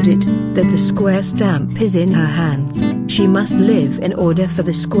already said it, that the square stamp is in her hands. She must live in order for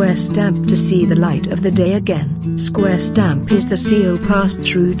the square stamp to see the light of the day again." Square stamp is the seal passed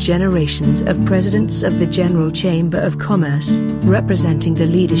through generations of presidents of the General Chamber of Commerce, representing the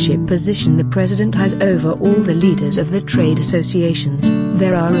leadership position the president has over all the leaders of the trade associations.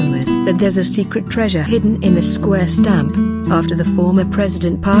 There are rumors that there's a secret treasure hidden in the square stamp. After the former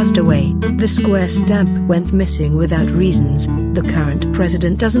president passed away, the square stamp went missing without reasons. The current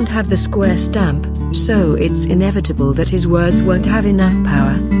president doesn't have the square stamp, so it's inevitable that his words won't have enough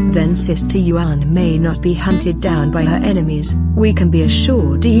power. Then Sister Yuan may not be hunted down by her enemies. We can be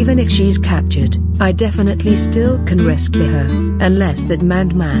assured even if she's captured, I definitely still can rescue her. Unless that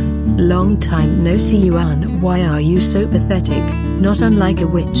mad man. Long time no see, Yuan. Why are you so pathetic? Not unlike a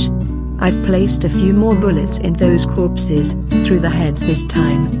witch. I've placed a few more bullets in those corpses, through the heads this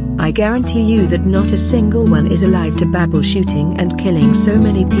time. I guarantee you that not a single one is alive to babble shooting and killing so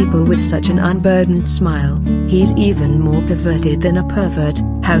many people with such an unburdened smile. He's even more perverted than a pervert.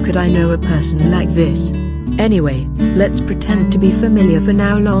 How could I know a person like this? Anyway, let's pretend to be familiar for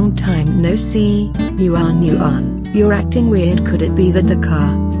now. Long time no see, Yuan. You're acting weird. Could it be that the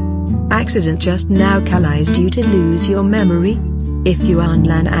car accident just now caused you to lose your memory? If Yuan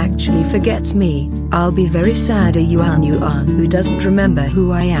Lan actually forgets me, I'll be very sad. A Yuan who doesn't remember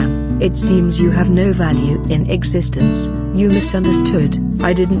who I am. It seems you have no value in existence. You misunderstood.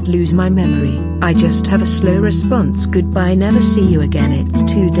 I didn't lose my memory. I just have a slow response. Goodbye. Never see you again. It's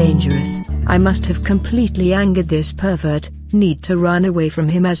too dangerous. I must have completely angered this pervert. Need to run away from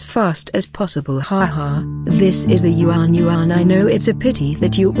him as fast as possible. Haha. This is the Yuan. I know it's a pity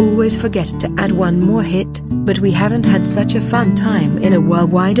that you always forget to add one more hit, but we haven't had such a fun time in a while.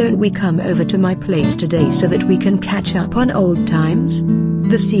 Why don't we come over to my place today so that we can catch up on old times?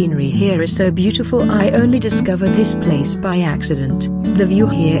 The scenery here is so beautiful. I only discovered this place by accident. The view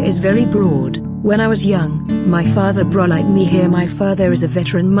here is very broad. When I was young, my father brought me here. My father is a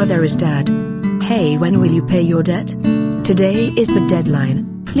veteran, mother is dad. Hey, when will you pay your debt? Today is the deadline.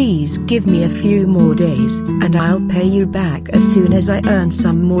 Please give me a few more days, and I'll pay you back as soon as I earn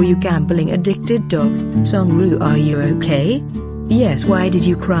some more. You gambling addicted dog. Songru, are you okay? Yes. Why did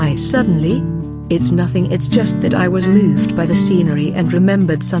you cry suddenly? It's nothing. It's just that I was moved by the scenery and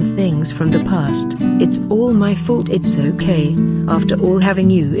remembered some things from the past. It's all my fault. It's okay. After all, having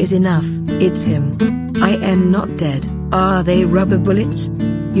you is enough. It's him. I am not dead. Are they rubber bullets?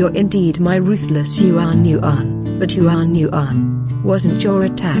 You're indeed my ruthless Yuan. But Yuan, wasn't your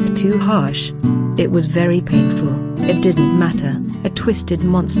attack too harsh? It was very painful. It didn't matter. A twisted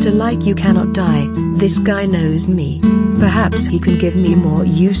monster like you cannot die. This guy knows me. Perhaps he can give me more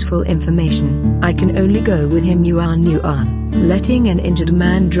useful information. I can only go with him. Yuan. Letting an injured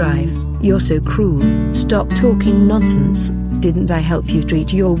man drive. You're so cruel. Stop talking nonsense. Didn't I help you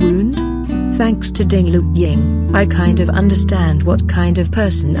treat your wound? Thanks to Ding Lu Ying, I kind of understand what kind of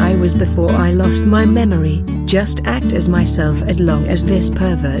person I was before I lost my memory. Just act as myself as long as this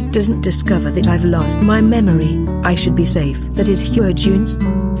pervert doesn't discover that I've lost my memory. I should be safe. That is Hyojun's.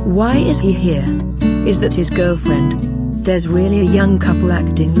 Why is he here? Is that his girlfriend? There's really a young couple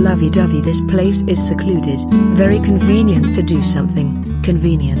acting lovey-dovey. This place is secluded. Very convenient to do something.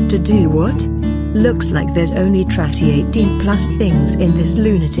 Convenient to do what? Looks like there's only trashy 18+ things in this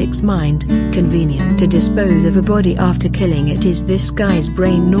lunatic's mind. Convenient to dispose of a body after killing it. Is this guy's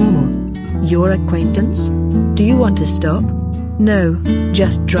brain normal? Your acquaintance? Do you want to stop? No,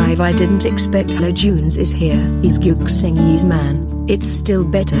 just drive. I didn't expect Hello Junes is here. He's Gyukseng-yi's man. It's still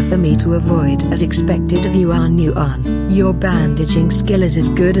better for me to avoid as expected of Yuan. Your bandaging skill is as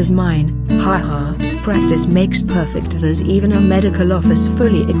good as mine. Haha, practice makes perfect. There's even a medical office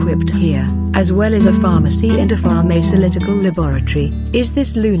fully equipped here, as well as a pharmacy and a pharmaceutical laboratory. Is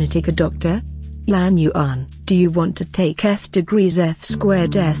this lunatic a doctor? Yuan, do you want to take eth degrees eth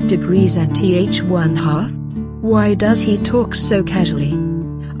squared eth degrees and th 1/2? Why does he talk so casually?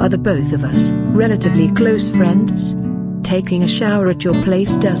 Are the both of us relatively close friends? Taking a shower at your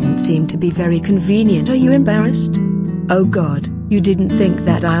place doesn't seem to be very convenient. Are you embarrassed? Oh god, you didn't think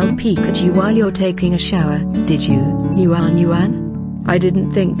that I'll peek at you while you're taking a shower, did you, Yuan? I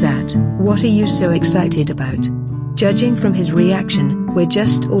didn't think that. What are you so excited about? Judging from his reaction, we're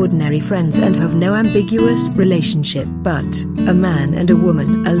just ordinary friends and have no ambiguous relationship. But a man and a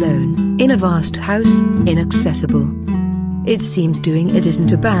woman alone, in a vast house, inaccessible. It seems doing it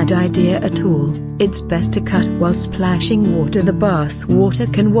isn't a bad idea at all. It's best to cut while splashing water. The bath water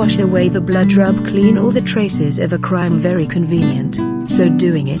can wash away the blood, rub clean all the traces of a crime. Very convenient. So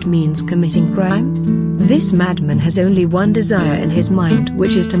doing it means committing crime? This madman has only one desire in his mind,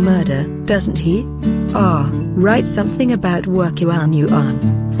 which is to murder, doesn't he? Ah, right, something about work. Yuan,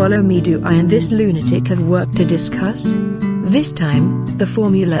 follow me. Do I and this lunatic have work to discuss? This time, the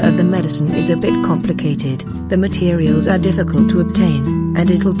formula of the medicine is a bit complicated, the materials are difficult to obtain, and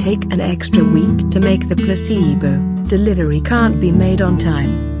it'll take an extra week to make the placebo. Delivery can't be made on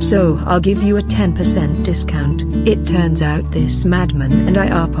time, so I'll give you a 10% discount. It turns out this madman and I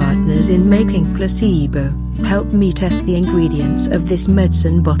are partners in making placebo. Help me test the ingredients of this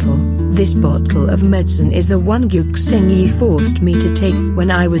medicine bottle. This bottle of medicine is the one Gyukseng-yi forced me to take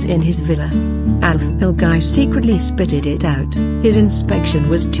when I was in his villa. The guy secretly spitted it out. His inspection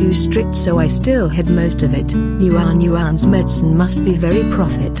was too strict, so I still had most of it. Yuan's medicine must be very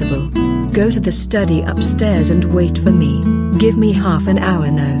profitable. Go to the study upstairs and wait for me. Give me half an hour.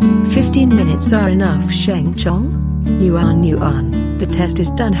 No, 15 minutes are enough. Sheng Chong? Yuan, the test is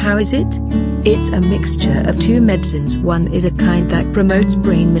done. How is it? It's a mixture of two medicines. One is a kind that promotes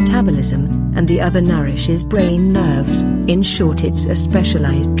brain metabolism, and the other nourishes brain nerves. In short, it's a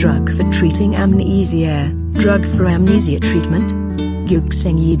specialized drug for treating amnesia. Drug for amnesia treatment?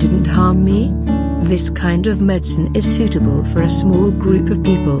 Gyukseng-yi didn't harm me? This kind of medicine is suitable for a small group of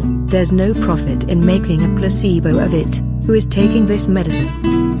people. There's no profit in making a placebo of it. Who is taking this medicine?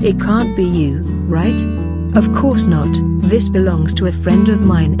 It can't be you, right? Of course not. This belongs to a friend of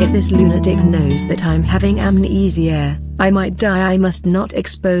mine. If this lunatic knows that I'm having amnesia, I might die. I must not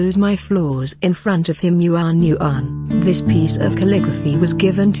expose my flaws in front of him. Yuan. This piece of calligraphy was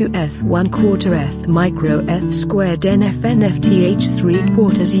given to eth 1/4 eth micro eth squared nfnfth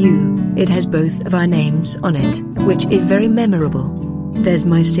 3/4 u. It has both of our names on it, which is very memorable. There's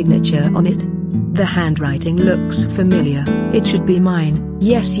my signature on it. The handwriting looks familiar. It should be mine.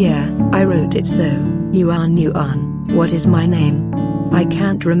 Yes, yeah, I wrote it. So, Yuan, what is my name? I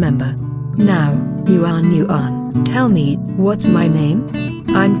can't remember. Now, Yuan, tell me, what's my name?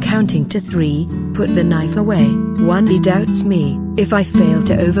 I'm counting to 3, put the knife away. 1. He doubts me. If I fail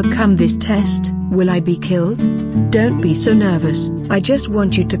to overcome this test, will I be killed? Don't be so nervous, I just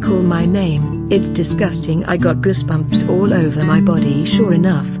want you to call my name. It's disgusting. I got goosebumps all over my body. Sure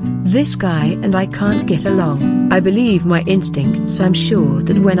enough, this guy and I can't get along. I believe my instincts. I'm sure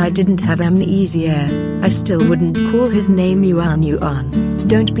that when I didn't have amnesia, I still wouldn't call his name. Yuan.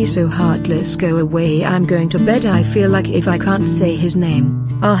 Don't be so heartless. Go away. I'm going to bed. I feel like if I can't say his name,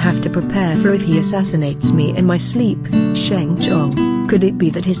 I'll have to prepare for if he assassinates me in my sleep. Sheng Chong, could it be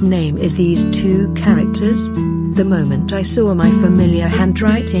that his name is these 2 characters? The moment I saw my familiar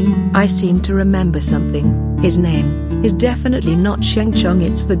handwriting, I seemed to remember something. His name is definitely not Sheng Chong.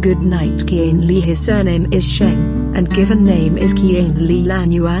 It's the good knight Qian Li. His surname is Sheng, and given name is Qian Li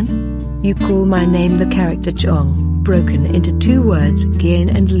Lan Yuan. You call my name the character Chong, broken into 2 words,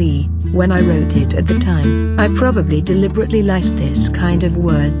 Qian and Li. When I wrote it at the time, I probably deliberately liced this kind of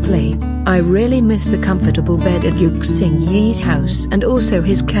wordplay. I really miss the comfortable bed at Gyukseng-yi's house and also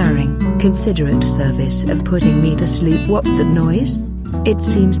his caring, considerate service of putting me to sleep. What's that noise? It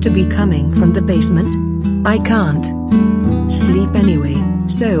seems to be coming from the basement. I can't sleep anyway,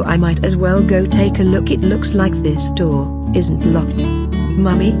 so I might as well go take a look. It looks like this door isn't locked.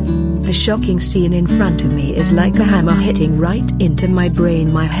 Mummy? The shocking scene in front of me is like a hammer hitting right into my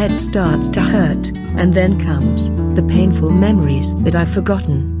brain. My head starts to hurt, And then comes the painful memories that I've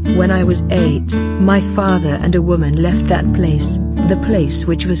forgotten. When I was 8, my father and a woman left that place, the place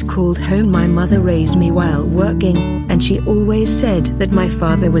which was called home. My mother raised me while working, and she always said that my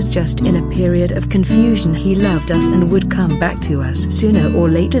father was just in a period of confusion. He loved us and would come back to us sooner or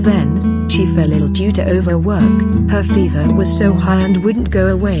later. Then she fell ill due to overwork. Her fever was so high and wouldn't go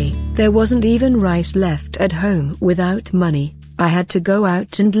away. There wasn't even rice left at home. Without money, I had to go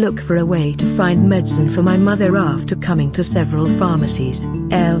out and look for a way to find medicine for my mother. After coming to several pharmacies,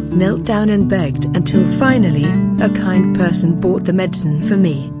 Elle knelt down and begged until finally, a kind person bought the medicine for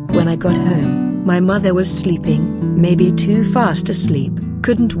me. When I got home, my mother was sleeping, maybe too fast asleep.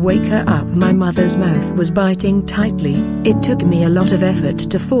 Couldn't wake her up. My mother's mouth was biting tightly. It took me a lot of effort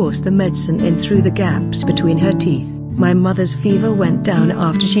to force the medicine in through the gaps between her teeth. My mother's fever went down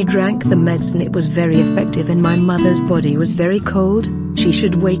after she drank the medicine. It was very effective and my mother's body was very cold. She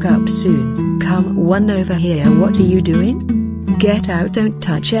should wake up soon. Come on over here. What are you doing? Get out. Don't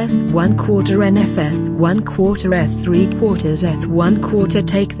touch Eth1/4 NF Eth1/4 Eth3/4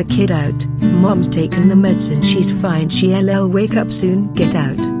 Take the kid out. Mom's taken the medicine. She's fine. She'll wake up soon. Get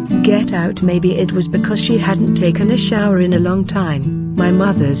out. Get out. Maybe it was because she hadn't taken a shower in a long time. My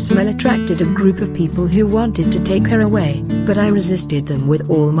mother's smell attracted a group of people who wanted to take her away, but I resisted them with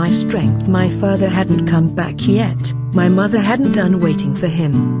all my strength. My father hadn't come back yet. My mother hadn't done waiting for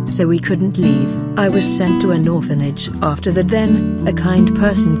him, so we couldn't leave. I was sent to an orphanage. After that, then a kind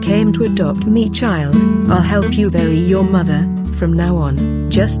person came to adopt me. Child, I'll help you bury your mother. From now on,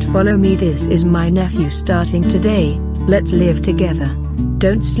 just follow me. This is my nephew. Starting today, let's live together.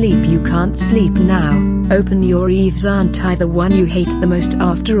 Don't sleep. You can't sleep now. Open your eaves. Aren't I the one you hate the most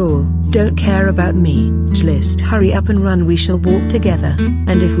after all? Don't care about me. Just hurry up and run. We shall walk together,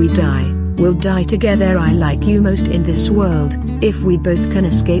 and if we die, we'll die together. I like you most in this world. If we both can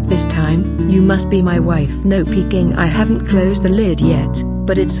escape this time, you must be my wife. No peeking. I haven't closed the lid yet,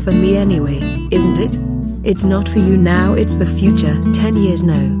 but it's for me anyway, isn't it? It's not for you now, it's the future. 10 years,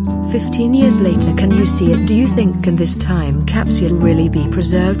 no, 15 years later. Can you see it? Do you think can this time capsule really be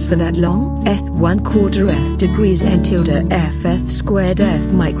preserved for that long? Eth1/4 Eth degrees N tilde F Eth squared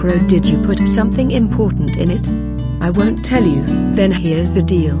Eth micro. Did you put something important in it? I won't tell you. Then here's the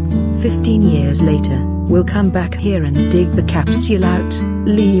deal. 15 years later, we'll come back here and dig the capsule out.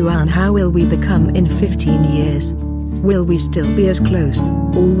 Li Yuan, how will we become in 15 years? Will we still be as close,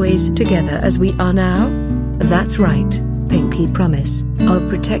 always together as we are now? That's right, Pinky promise. I'll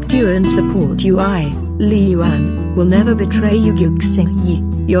protect you and support you. I, Li Yuan, will never betray you. Gyuxing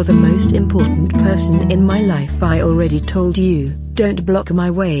Yi, you're the most important person in my life. I already told you, don't block my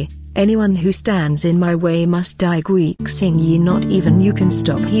way. Anyone who stands in my way must die. Gyuxing Yi, not even you can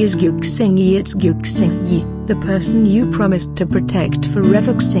stop. He is Gyuxing Yi. It's Gyuxing Yi, the person you promised to protect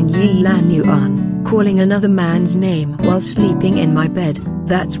forever. Gyuxing Yi Lan Yuan, calling another man's name while sleeping in my bed.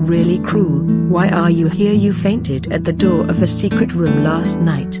 That's really cruel. Why are you here? You fainted at the door of the secret room last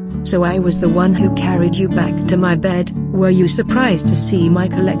night, so I was the one who carried you back to my bed. Were you surprised to see my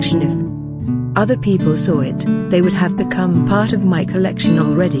collection? If other people saw it, they would have become part of my collection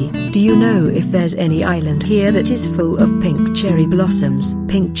already. Do you know if there's any island here that is full of pink cherry blossoms?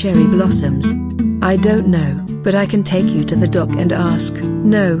 Pink cherry blossoms? I don't know, but I can take you to the dock and ask.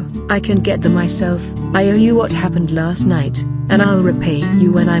 No, I can get them myself. I owe you what happened last night, and I'll repay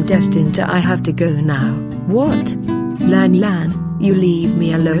you when I'm destined to. I have to go now. What? Lan, you leave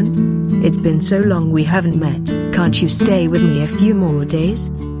me alone? It's been so long we haven't met. Can't you stay with me a few more days?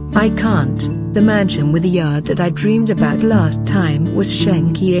 I can't. The mansion with the yard that I dreamed about last time was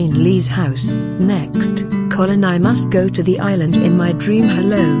Sheng Qian Li's house. Next, Colin, I must go to the island in my dream.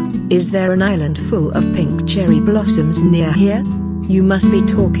 Hello, is there an island full of pink cherry blossoms near here? You must be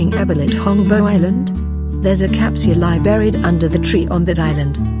talking about Hongbo Island. There's a capsule I buried under the tree on that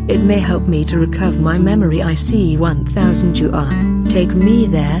island. It may help me to recover my memory. I see 1,000 yuan. Take me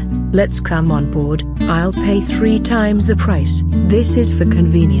there. Let's come on board. I'll pay 3 times the price. This is for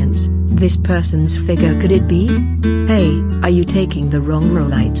convenience. This person's figure, could it be? Hey, are you taking the wrong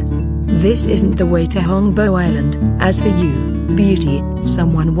rolite? This isn't the way to Hongbo Island. As for you, beauty,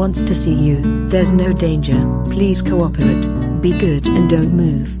 someone wants to see you. There's no danger. Please cooperate. Be good and don't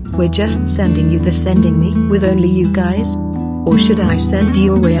move. We're just sending you. The sending me with only you guys? Or should I send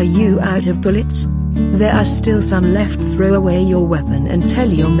you away? Are you out of bullets? There are still some left. Throw away your weapon and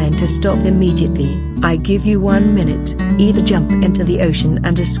tell your men to stop immediately. I give you 1 minute. Either jump into the ocean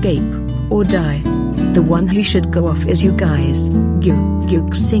and escape, or die. The one who should go off is you guys.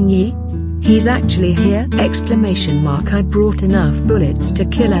 Gyuxing Yi? He's actually here! Exclamation mark. I brought enough bullets to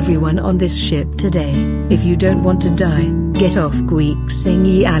kill everyone on this ship today. If you don't want to die, Get off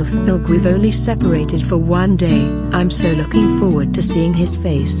Guixing Alf Milk, we've only separated for one day. I'm so looking forward to seeing his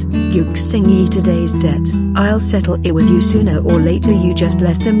face. Guixing today's debt. I'll settle it with you sooner or later, you just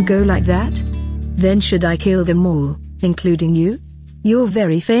let them go like that? Then should I kill them all, including you? You're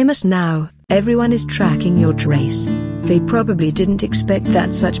very famous now, everyone is tracking your trace. They probably didn't expect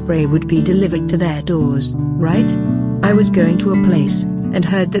that such prey would be delivered to their doors, right? I was going to a place, and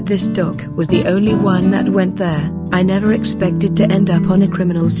heard that this dock was the only one that went there. I never expected to end up on a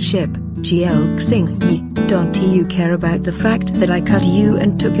criminal's ship. Guixing, don't you care about the fact that I cut you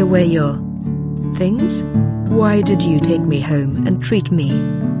and took away your things? Why did you take me home and treat me?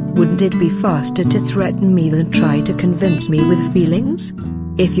 Wouldn't it be faster to threaten me than try to convince me with feelings?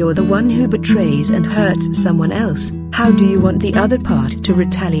 If you're the one who betrays and hurts someone else, how do you want the other part to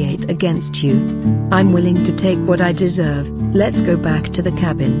retaliate against you? I'm willing to take what I deserve. Let's go back to the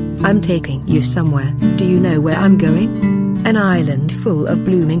cabin. I'm taking you somewhere. Do you know where I'm going? An island full of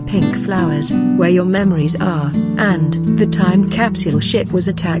blooming pink flowers, where your memories are, and the time capsule ship was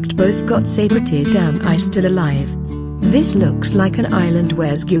attacked. Both got separated. Damn, I still alive. This looks like an island.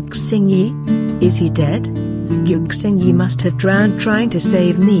 Where's Guixing? Is he dead? Guixing must have drowned trying to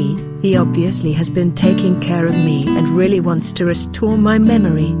save me. He obviously has been taking care of me and really wants to restore my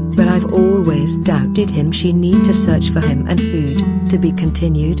memory, but I've always doubted him. She need to search for him and food. To be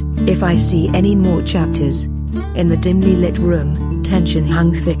continued. If I see any more chapters. In the dimly lit room, tension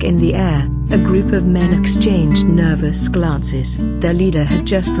hung thick in the air. A group of men exchanged nervous glances. Their leader had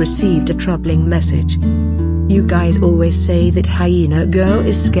just received a troubling message. You guys always say that hyena girl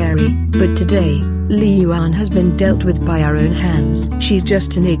is scary, but today, Li Yuan has been dealt with by our own hands. She's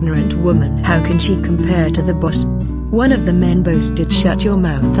just an ignorant woman. How can she compare to the boss? One of the men boasted. Shut your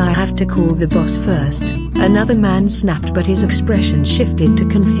mouth, I have to call the boss first. Another man snapped, but his expression shifted to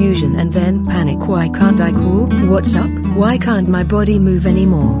confusion and then panic. Why can't I call? What's up? Why can't my body move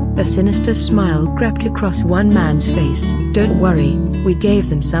anymore? A sinister smile crept across one man's face. Don't worry, we gave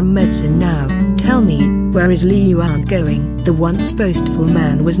them some medicine now. Tell me, where is Li Yuan going? The once boastful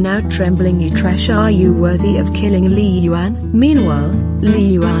man was now trembling. You trash, are you worthy of killing Li Yuan? Meanwhile,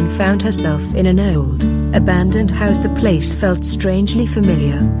 Li Yuan found herself in an old, abandoned house. The place felt strangely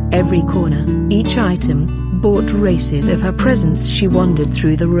familiar. Every corner, each item, brought traces of her presence. She wandered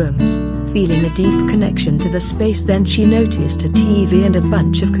through the rooms, feeling a deep connection to the space. Then she noticed a TV and a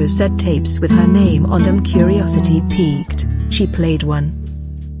bunch of cassette tapes with her name on them. Curiosity piqued. She played one.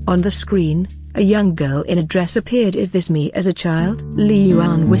 On the screen, a young girl in a dress appeared. Is this me as a child? Li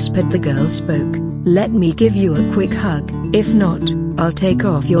Yuan whispered. The girl spoke. Let me give you a quick hug. If not, I'll take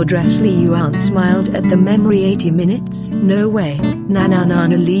off your dress. Li Yuan smiled at the memory. 80 minutes? No way. Na na na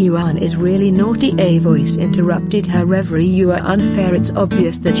na. Li Yuan is really naughty. A voice interrupted her reverie. You are unfair. It's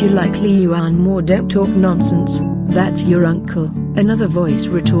obvious that you like Li Yuan more. Don't talk nonsense. That's your uncle. Another voice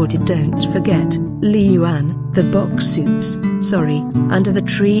retorted. Don't forget, Li Yuan, the box soups. Sorry, under the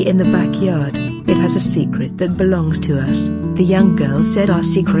tree in the backyard. It has a secret that belongs to us. The young girl said. Our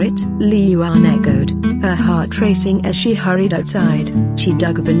secret? Li Yuan echoed, her heart racing as she hurried outside. She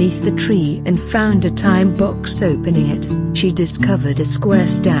dug beneath the tree and found a time box. Opening it, she discovered a square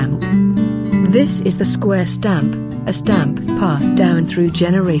stamp. This is the square stamp, a stamp passed down through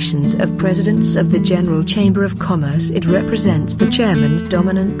generations of presidents of the General Chamber of Commerce. It represents the chairman's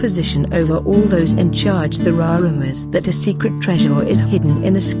dominant position over all those in charge. There are rumors that a secret treasure is hidden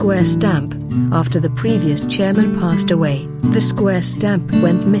in the square stamp. After the previous chairman passed away, the square stamp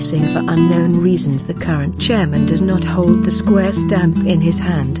went missing for unknown reasons. The current chairman does not hold the square stamp in his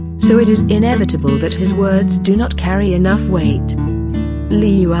hand, so it is inevitable that his words do not carry enough weight.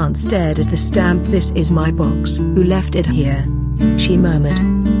 Li Yuan stared at the stamp. This is my box. Who left it here? She murmured.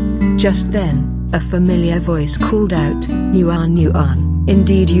 Just then, a familiar voice called out, Yuan, Yuan,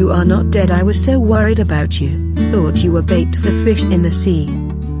 indeed you are not dead. I was so worried about you, thought you were bait for fish in the sea.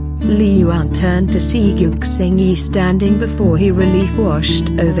 Li Yuan turned to see Guixing standing before he. Relief washed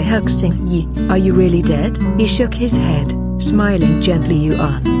over her. Guixing, are you really dead? He shook his head, smiling gently.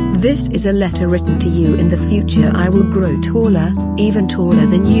 Yuan, this is a letter written to you in the future. I will grow taller, even taller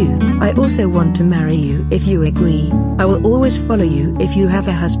than you. I also want to marry you if you agree. I will always follow you if you have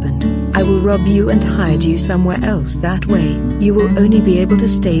a husband. I will rob you and hide you somewhere else. That way, you will only be able to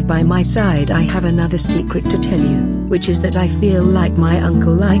stay by my side. I have another secret to tell you, which is that I feel like my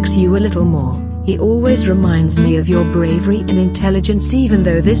uncle likes you a little more. He always reminds me of your bravery and intelligence. Even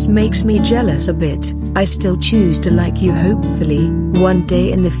though this makes me jealous a bit, I still choose to like you. Hopefully, one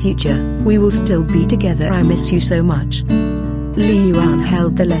day in the future, we will still be together. I miss you so much. Li Yuan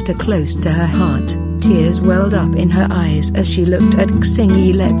held the letter close to her heart. Tears welled up in her eyes as she looked at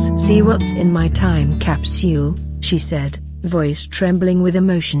Guixing. Let's see what's in my time capsule, she said. voice trembling with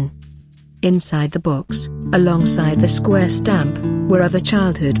emotion. Inside the box, alongside the square stamp, were other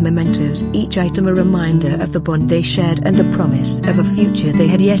childhood mementos, each item a reminder of the bond they shared and the promise of a future they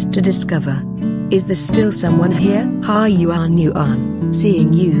had yet to discover. Is there still someone here? Ha Yuan,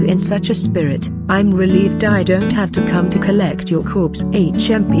 seeing you in such a spirit, I'm relieved I don't have to come to collect your corpse.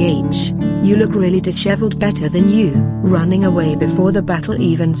 hmph, you look really disheveled, better than you, running away before the battle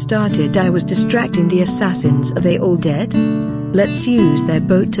even started. I was distracting the assassins. Are they all dead? Let's use their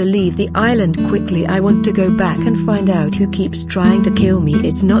boat to leave the island quickly. I want to go back and find out who keeps trying to kill me.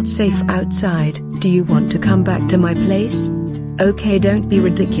 It's not safe outside. Do you want to come back to my place? Okay, don't be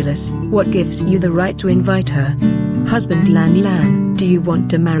ridiculous. What gives you the right to invite her? Husband Lan, do you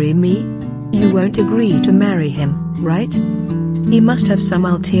want to marry me? You won't agree to marry him, right? He must have some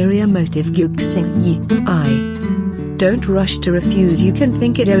ulterior motive. Don't rush to refuse. You can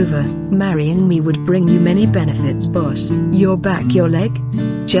think it over. Marrying me would bring you many benefits, boss. Your back, your leg?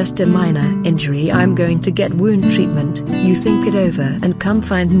 Just a minor injury. I'm going to get wound treatment. You think it over and come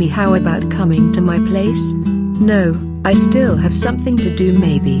find me. How about coming to my place? No, I still have something to do.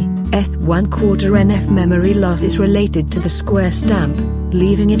 Maybe. Th1/4 NF memory loss is related to the square stamp.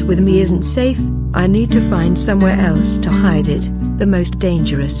 Leaving it with me isn't safe. I need to find somewhere else to hide it. The most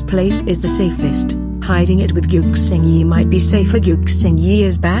dangerous place is the safest. Hiding it with Yi might be safer. Yi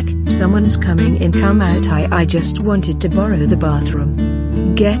is back. Someone's coming in. Come out. I just wanted to borrow the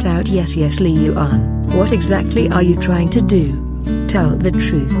bathroom. Get out. Yes Li Yuan. What exactly are you trying to do? Tell the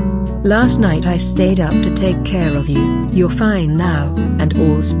truth. Last night I stayed up to take care of you. You're fine now, and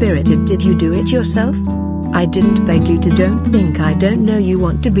all spirited. Did you do it yourself? I didn't beg you to. Don't think I don't know you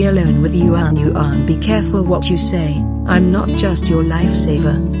want to be alone with Yuan. Be careful what you say. I'm not just your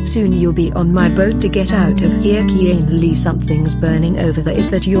lifesaver. Soon you'll be on my boat to get out of here. Li, something's burning over there. Is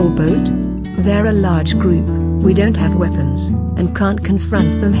that your boat? They're a large group. We don't have weapons, and can't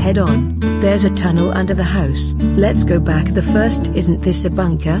confront them head on. There's a tunnel under the house. Let's go back. The first, isn't this a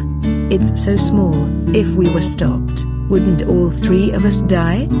bunker? It's so small. If we were stopped, wouldn't all three of us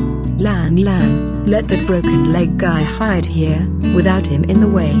die? Lan, let that broken leg guy hide here. Without him in the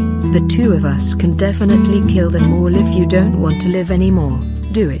way, the two of us can definitely kill them all. If you don't want to live anymore,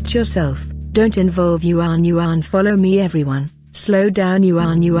 do it yourself. Don't involve Yuan. Follow me everyone. Slow down.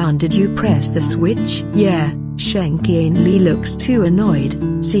 Yuan, did you press the switch? Yeah. Li looks too annoyed.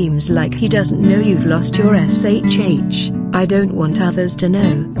 Seems like he doesn't know you've lost your SHH. I don't want others to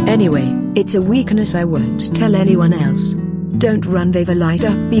know. Anyway, it's a weakness. I won't tell anyone else. Don't run. They've a light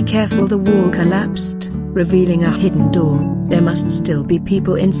up. Be careful. The wall collapsed, revealing a hidden door. There must still be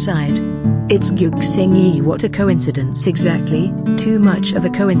people inside. It's Yi. What a coincidence. Exactly. Too much of a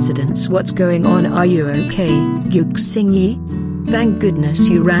coincidence. What's going on? Are you okay, Yi? Thank goodness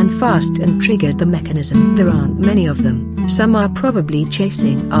you ran fast and triggered the mechanism. There aren't many of them. Some are probably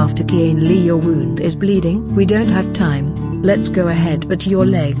chasing after Li. Your wound is bleeding. We don't have time. Let's go ahead. But your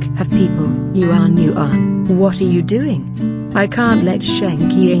leg have people. Yuan, what are you doing? I can't let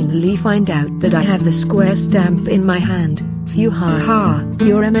Li find out that I have the square stamp in my hand. Phew, ha.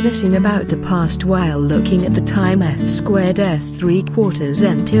 You're reminiscing about the past while looking at the time. Th² Th3/4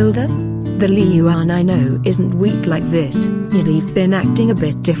 and tilde? The Li Yuan I know isn't weak like this. You've been acting a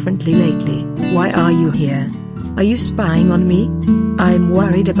bit differently lately. Why are you here? Are you spying on me? I'm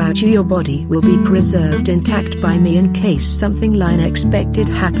worried about you. Your body will be preserved intact by me in case something unexpected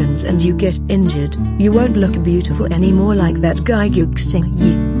happens and you get injured. You won't look beautiful anymore like that guy Yi,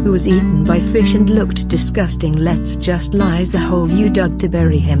 who was eaten by fish and looked disgusting. Let's just lies the hole you dug to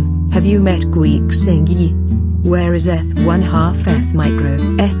bury him. Have you met Yi? Where is Th1/2 micro?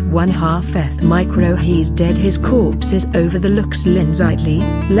 Th1/2 micro. He's dead. His corpse is over the looks. Linsightly.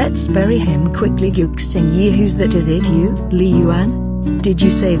 Let's bury him quickly. Yi, who's that? Is it you, Li Yuan? Did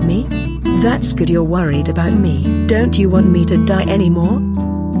you save me? That's good. You're worried about me. Don't you want me to die anymore?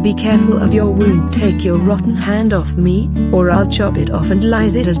 Be careful of your wound. Take your rotten hand off me, or I'll chop it off and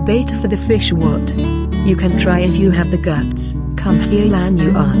lice it as bait for the fish. What? You can try if you have the guts. Come here, Lan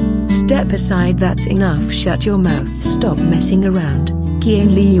Yuan. Step aside. That's enough. Shut your mouth. Stop messing around.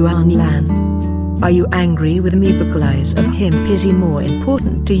 Li Yuan. Lan. Are you angry with me because of him? Is he more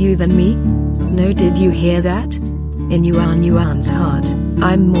important to you than me? No, did you hear that? In Yuan's heart,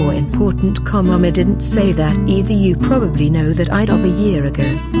 I'm more important. I didn't say that either. You probably know that I died a year ago.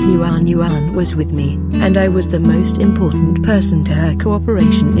 Yuan was with me, and I was the most important person to her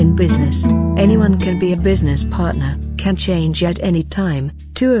cooperation in business. Anyone can be a business partner, can change at any time.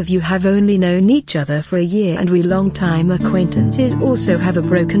 Two of you have only known each other for a year and we long-time acquaintances also have a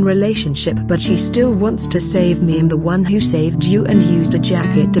broken relationship, but she still wants to save me. I'm the one who saved you and used a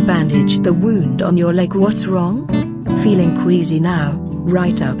jacket to bandage the wound on your leg. What's wrong? Feeling queasy now?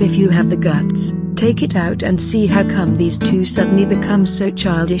 Write up if you have the guts. Take it out and see how come these two suddenly become so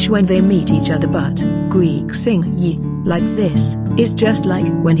childish when they meet each other. But Greek sing ye, like this, is just like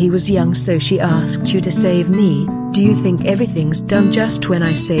when he was young. So she asked you to save me. Do you think everything's done just when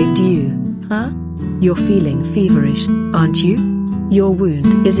I saved you, huh? You're feeling feverish, aren't you? Your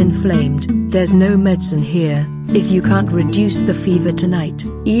wound is inflamed. There's no medicine here. If you can't reduce the fever tonight,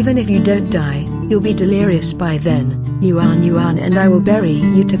 even if you don't die, you'll be delirious by then. Yuan and I will bury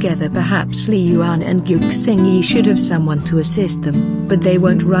you together. Perhaps Li Yuan and Guk Sing Yi should have someone to assist them, but they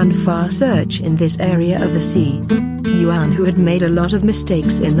won't run far. Search in this area of the sea. Yuan, who had made a lot of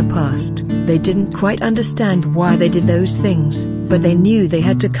mistakes in the past, they didn't quite understand why they did those things, but they knew they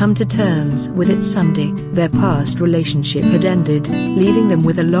had to come to terms with it someday. Their past relationship had ended, leaving them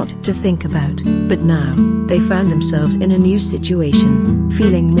with a lot to think about, but now, they found themselves in a new situation,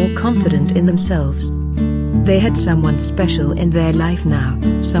 feeling more confident in themselves. They had someone special in their life now,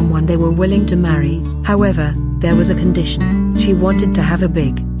 someone they were willing to marry. However, there was a condition. She wanted to have a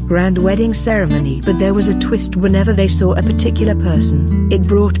big, grand wedding ceremony, but there was a twist. Whenever they saw a particular person, it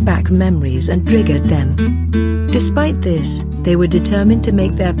brought back memories and triggered them. Despite this, they were determined to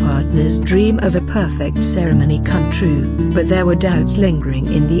make their partner's dream of a perfect ceremony come true, but there were doubts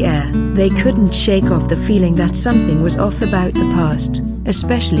lingering in the air. They couldn't shake off the feeling that something was off about the past,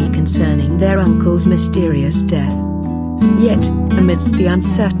 especially concerning their uncle's mysterious death. Yet, amidst the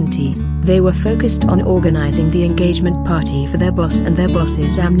uncertainty, they were focused on organizing the engagement party for their boss and their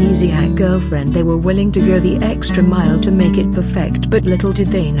boss's amnesiac girlfriend. They were willing to go the extra mile to make it perfect, but little did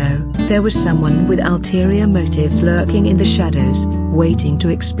they know, there was someone with ulterior motives lurking in the shadows, waiting to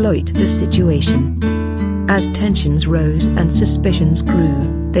exploit the situation. As tensions rose and suspicions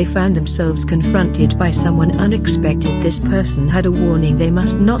grew, they found themselves confronted by someone unexpected. This person had a warning: they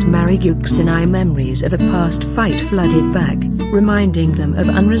must not marry Guksinai. Memories of a past fight flooded back, reminding them of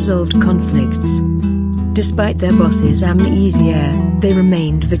unresolved conflicts. Despite their boss's amnesia, they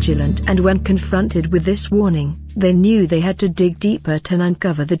remained vigilant, and when confronted with this warning, they knew they had to dig deeper to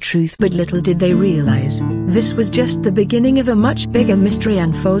uncover the truth. But little did they realize, this was just the beginning of a much bigger mystery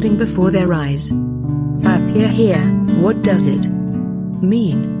unfolding before their eyes. Appear here, what does it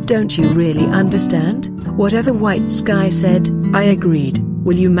mean? Don't you really understand? Whatever White Sky said, I agreed.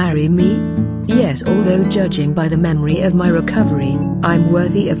 Will you marry me? Yes, although judging by the memory of my recovery, I'm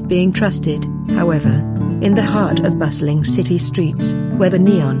worthy of being trusted. However, in the heart of bustling city streets, where the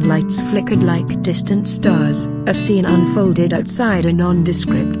neon lights flickered like distant stars, a scene unfolded outside a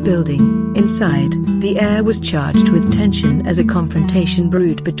nondescript building. Inside, the air was charged with tension as a confrontation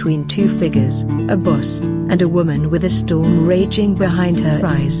brewed between two figures, a boss and a woman with a storm raging behind her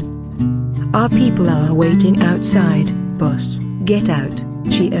eyes. Our people are waiting outside, boss. Get out,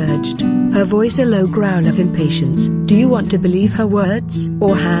 she urged, her voice a low growl of impatience. Do you want to believe her words,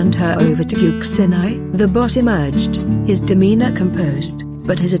 or hand her over to Guksinai? The boss emerged, his demeanor composed,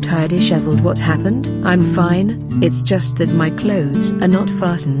 but his attire disheveled. What happened? I'm fine, it's just that my clothes are not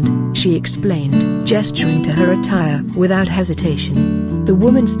fastened, she explained, gesturing to her attire. Without hesitation, the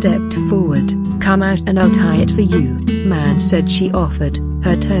woman stepped forward. Come out and I'll tie it for you, man said. She offered,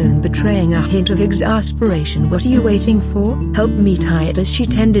 her tone betraying a hint of exasperation. What are you waiting for? Help me tie it. As she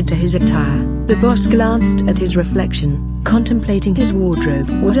tended to his attire, the boss glanced at his reflection, contemplating his wardrobe.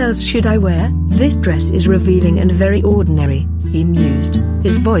 What else should I wear? This dress is revealing and very ordinary, he mused,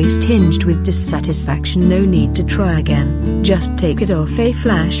 his voice tinged with dissatisfaction. No need to try again, just take it off. A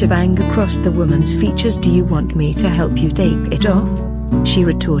flash of anger crossed the woman's features. Do you want me to help you take it off? She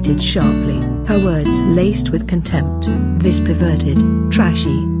retorted sharply, her words laced with contempt. This perverted,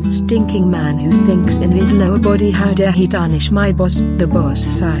 trashy, stinking man who thinks in his lower body, how dare he tarnish my boss? The boss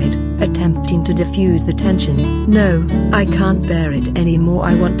sighed, attempting to diffuse the tension. No, I can't bear it anymore.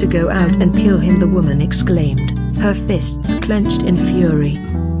 I want to go out and kill him, the woman exclaimed, her fists clenched in fury.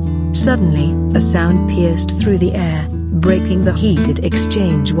 Suddenly, a sound pierced through the air, breaking the heated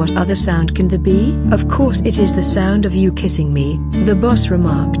exchange. What other sound can there be? Of course it is the sound of you kissing me, the boss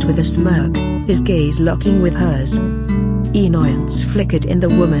remarked with a smirk, his gaze locking with hers. Annoyance flickered in the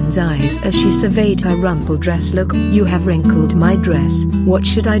woman's eyes as she surveyed her rumpled dress. Look, you have wrinkled my dress. What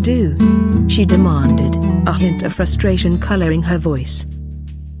should I do? She demanded, a hint of frustration coloring her voice.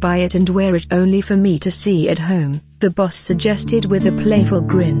 Buy it and wear it only for me to see at home, the boss suggested with a playful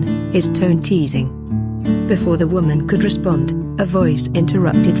grin, his tone teasing. Before the woman could respond, a voice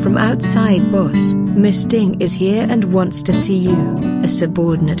interrupted from outside. Boss, Miss Ding is here and wants to see you, a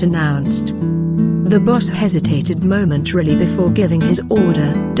subordinate announced. The boss hesitated momentarily before giving his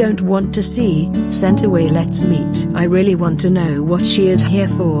order. "Don't want to see, sent away, let's meet." "I really want to know what she is here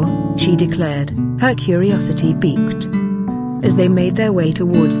for," she declared, her curiosity piqued. As they made their way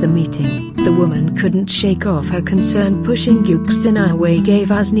towards the meeting, the woman couldn't shake off her concern. "Pushing Yuxina away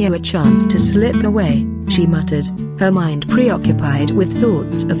gave Asnia a chance to slip away," she muttered, her mind preoccupied with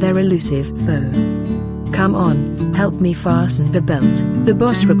thoughts of their elusive foe. "Come on, help me fasten the belt," the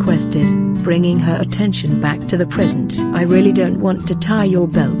boss requested, bringing her attention back to the present. "I really don't want to tie your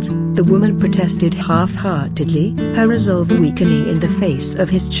belt," the woman protested half-heartedly, her resolve weakening in the face of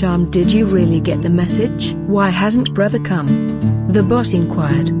his charm. "Did you really get the message? Why hasn't brother come?" the boss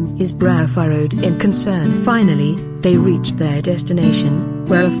inquired, his brow furrowed in concern. Finally, they reached their destination,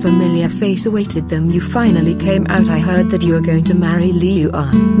 where a familiar face awaited them. "You finally came out. I heard that you are going to marry Li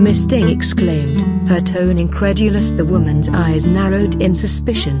Yuan," Miss Ding exclaimed, her tone incredulous. The woman's eyes narrowed in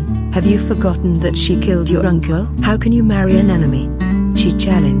suspicion. "Have you forgotten that she killed your uncle? How can you marry an enemy?" she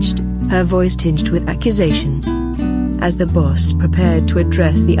challenged, her voice tinged with accusation. As the boss prepared to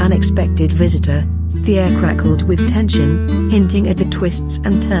address the unexpected visitor, the air crackled with tension, hinting at the twists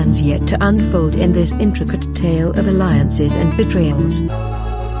and turns yet to unfold in this intricate tale of alliances and betrayals.